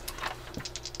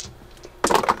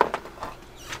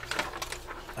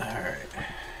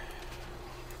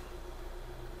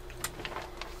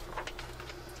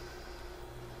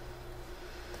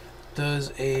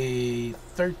 Does a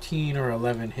 13 or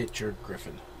 11 hit your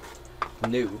griffin?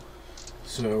 No.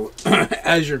 So,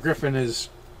 as your griffin is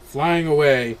flying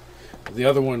away, the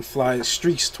other one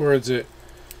streaks towards it,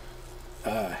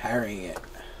 harrying it.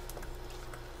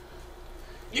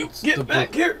 You get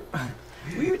back here!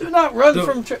 We do not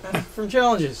run from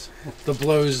challenges. The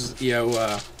blows,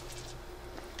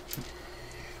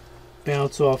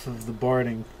 bounce off of the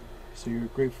barding, so you're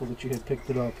grateful that you had picked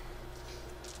it up.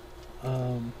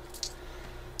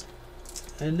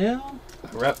 And now,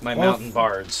 Rep my mountain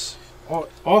bards.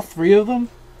 all three of them.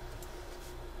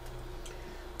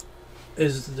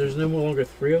 There's no longer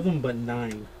 3 of them, but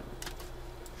 9.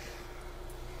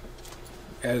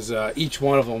 as each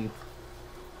one of them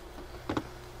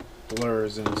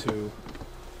blurs into,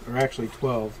 or actually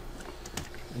 12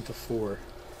 into 4.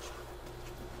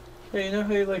 Hey, you know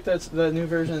how you like that new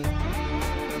version?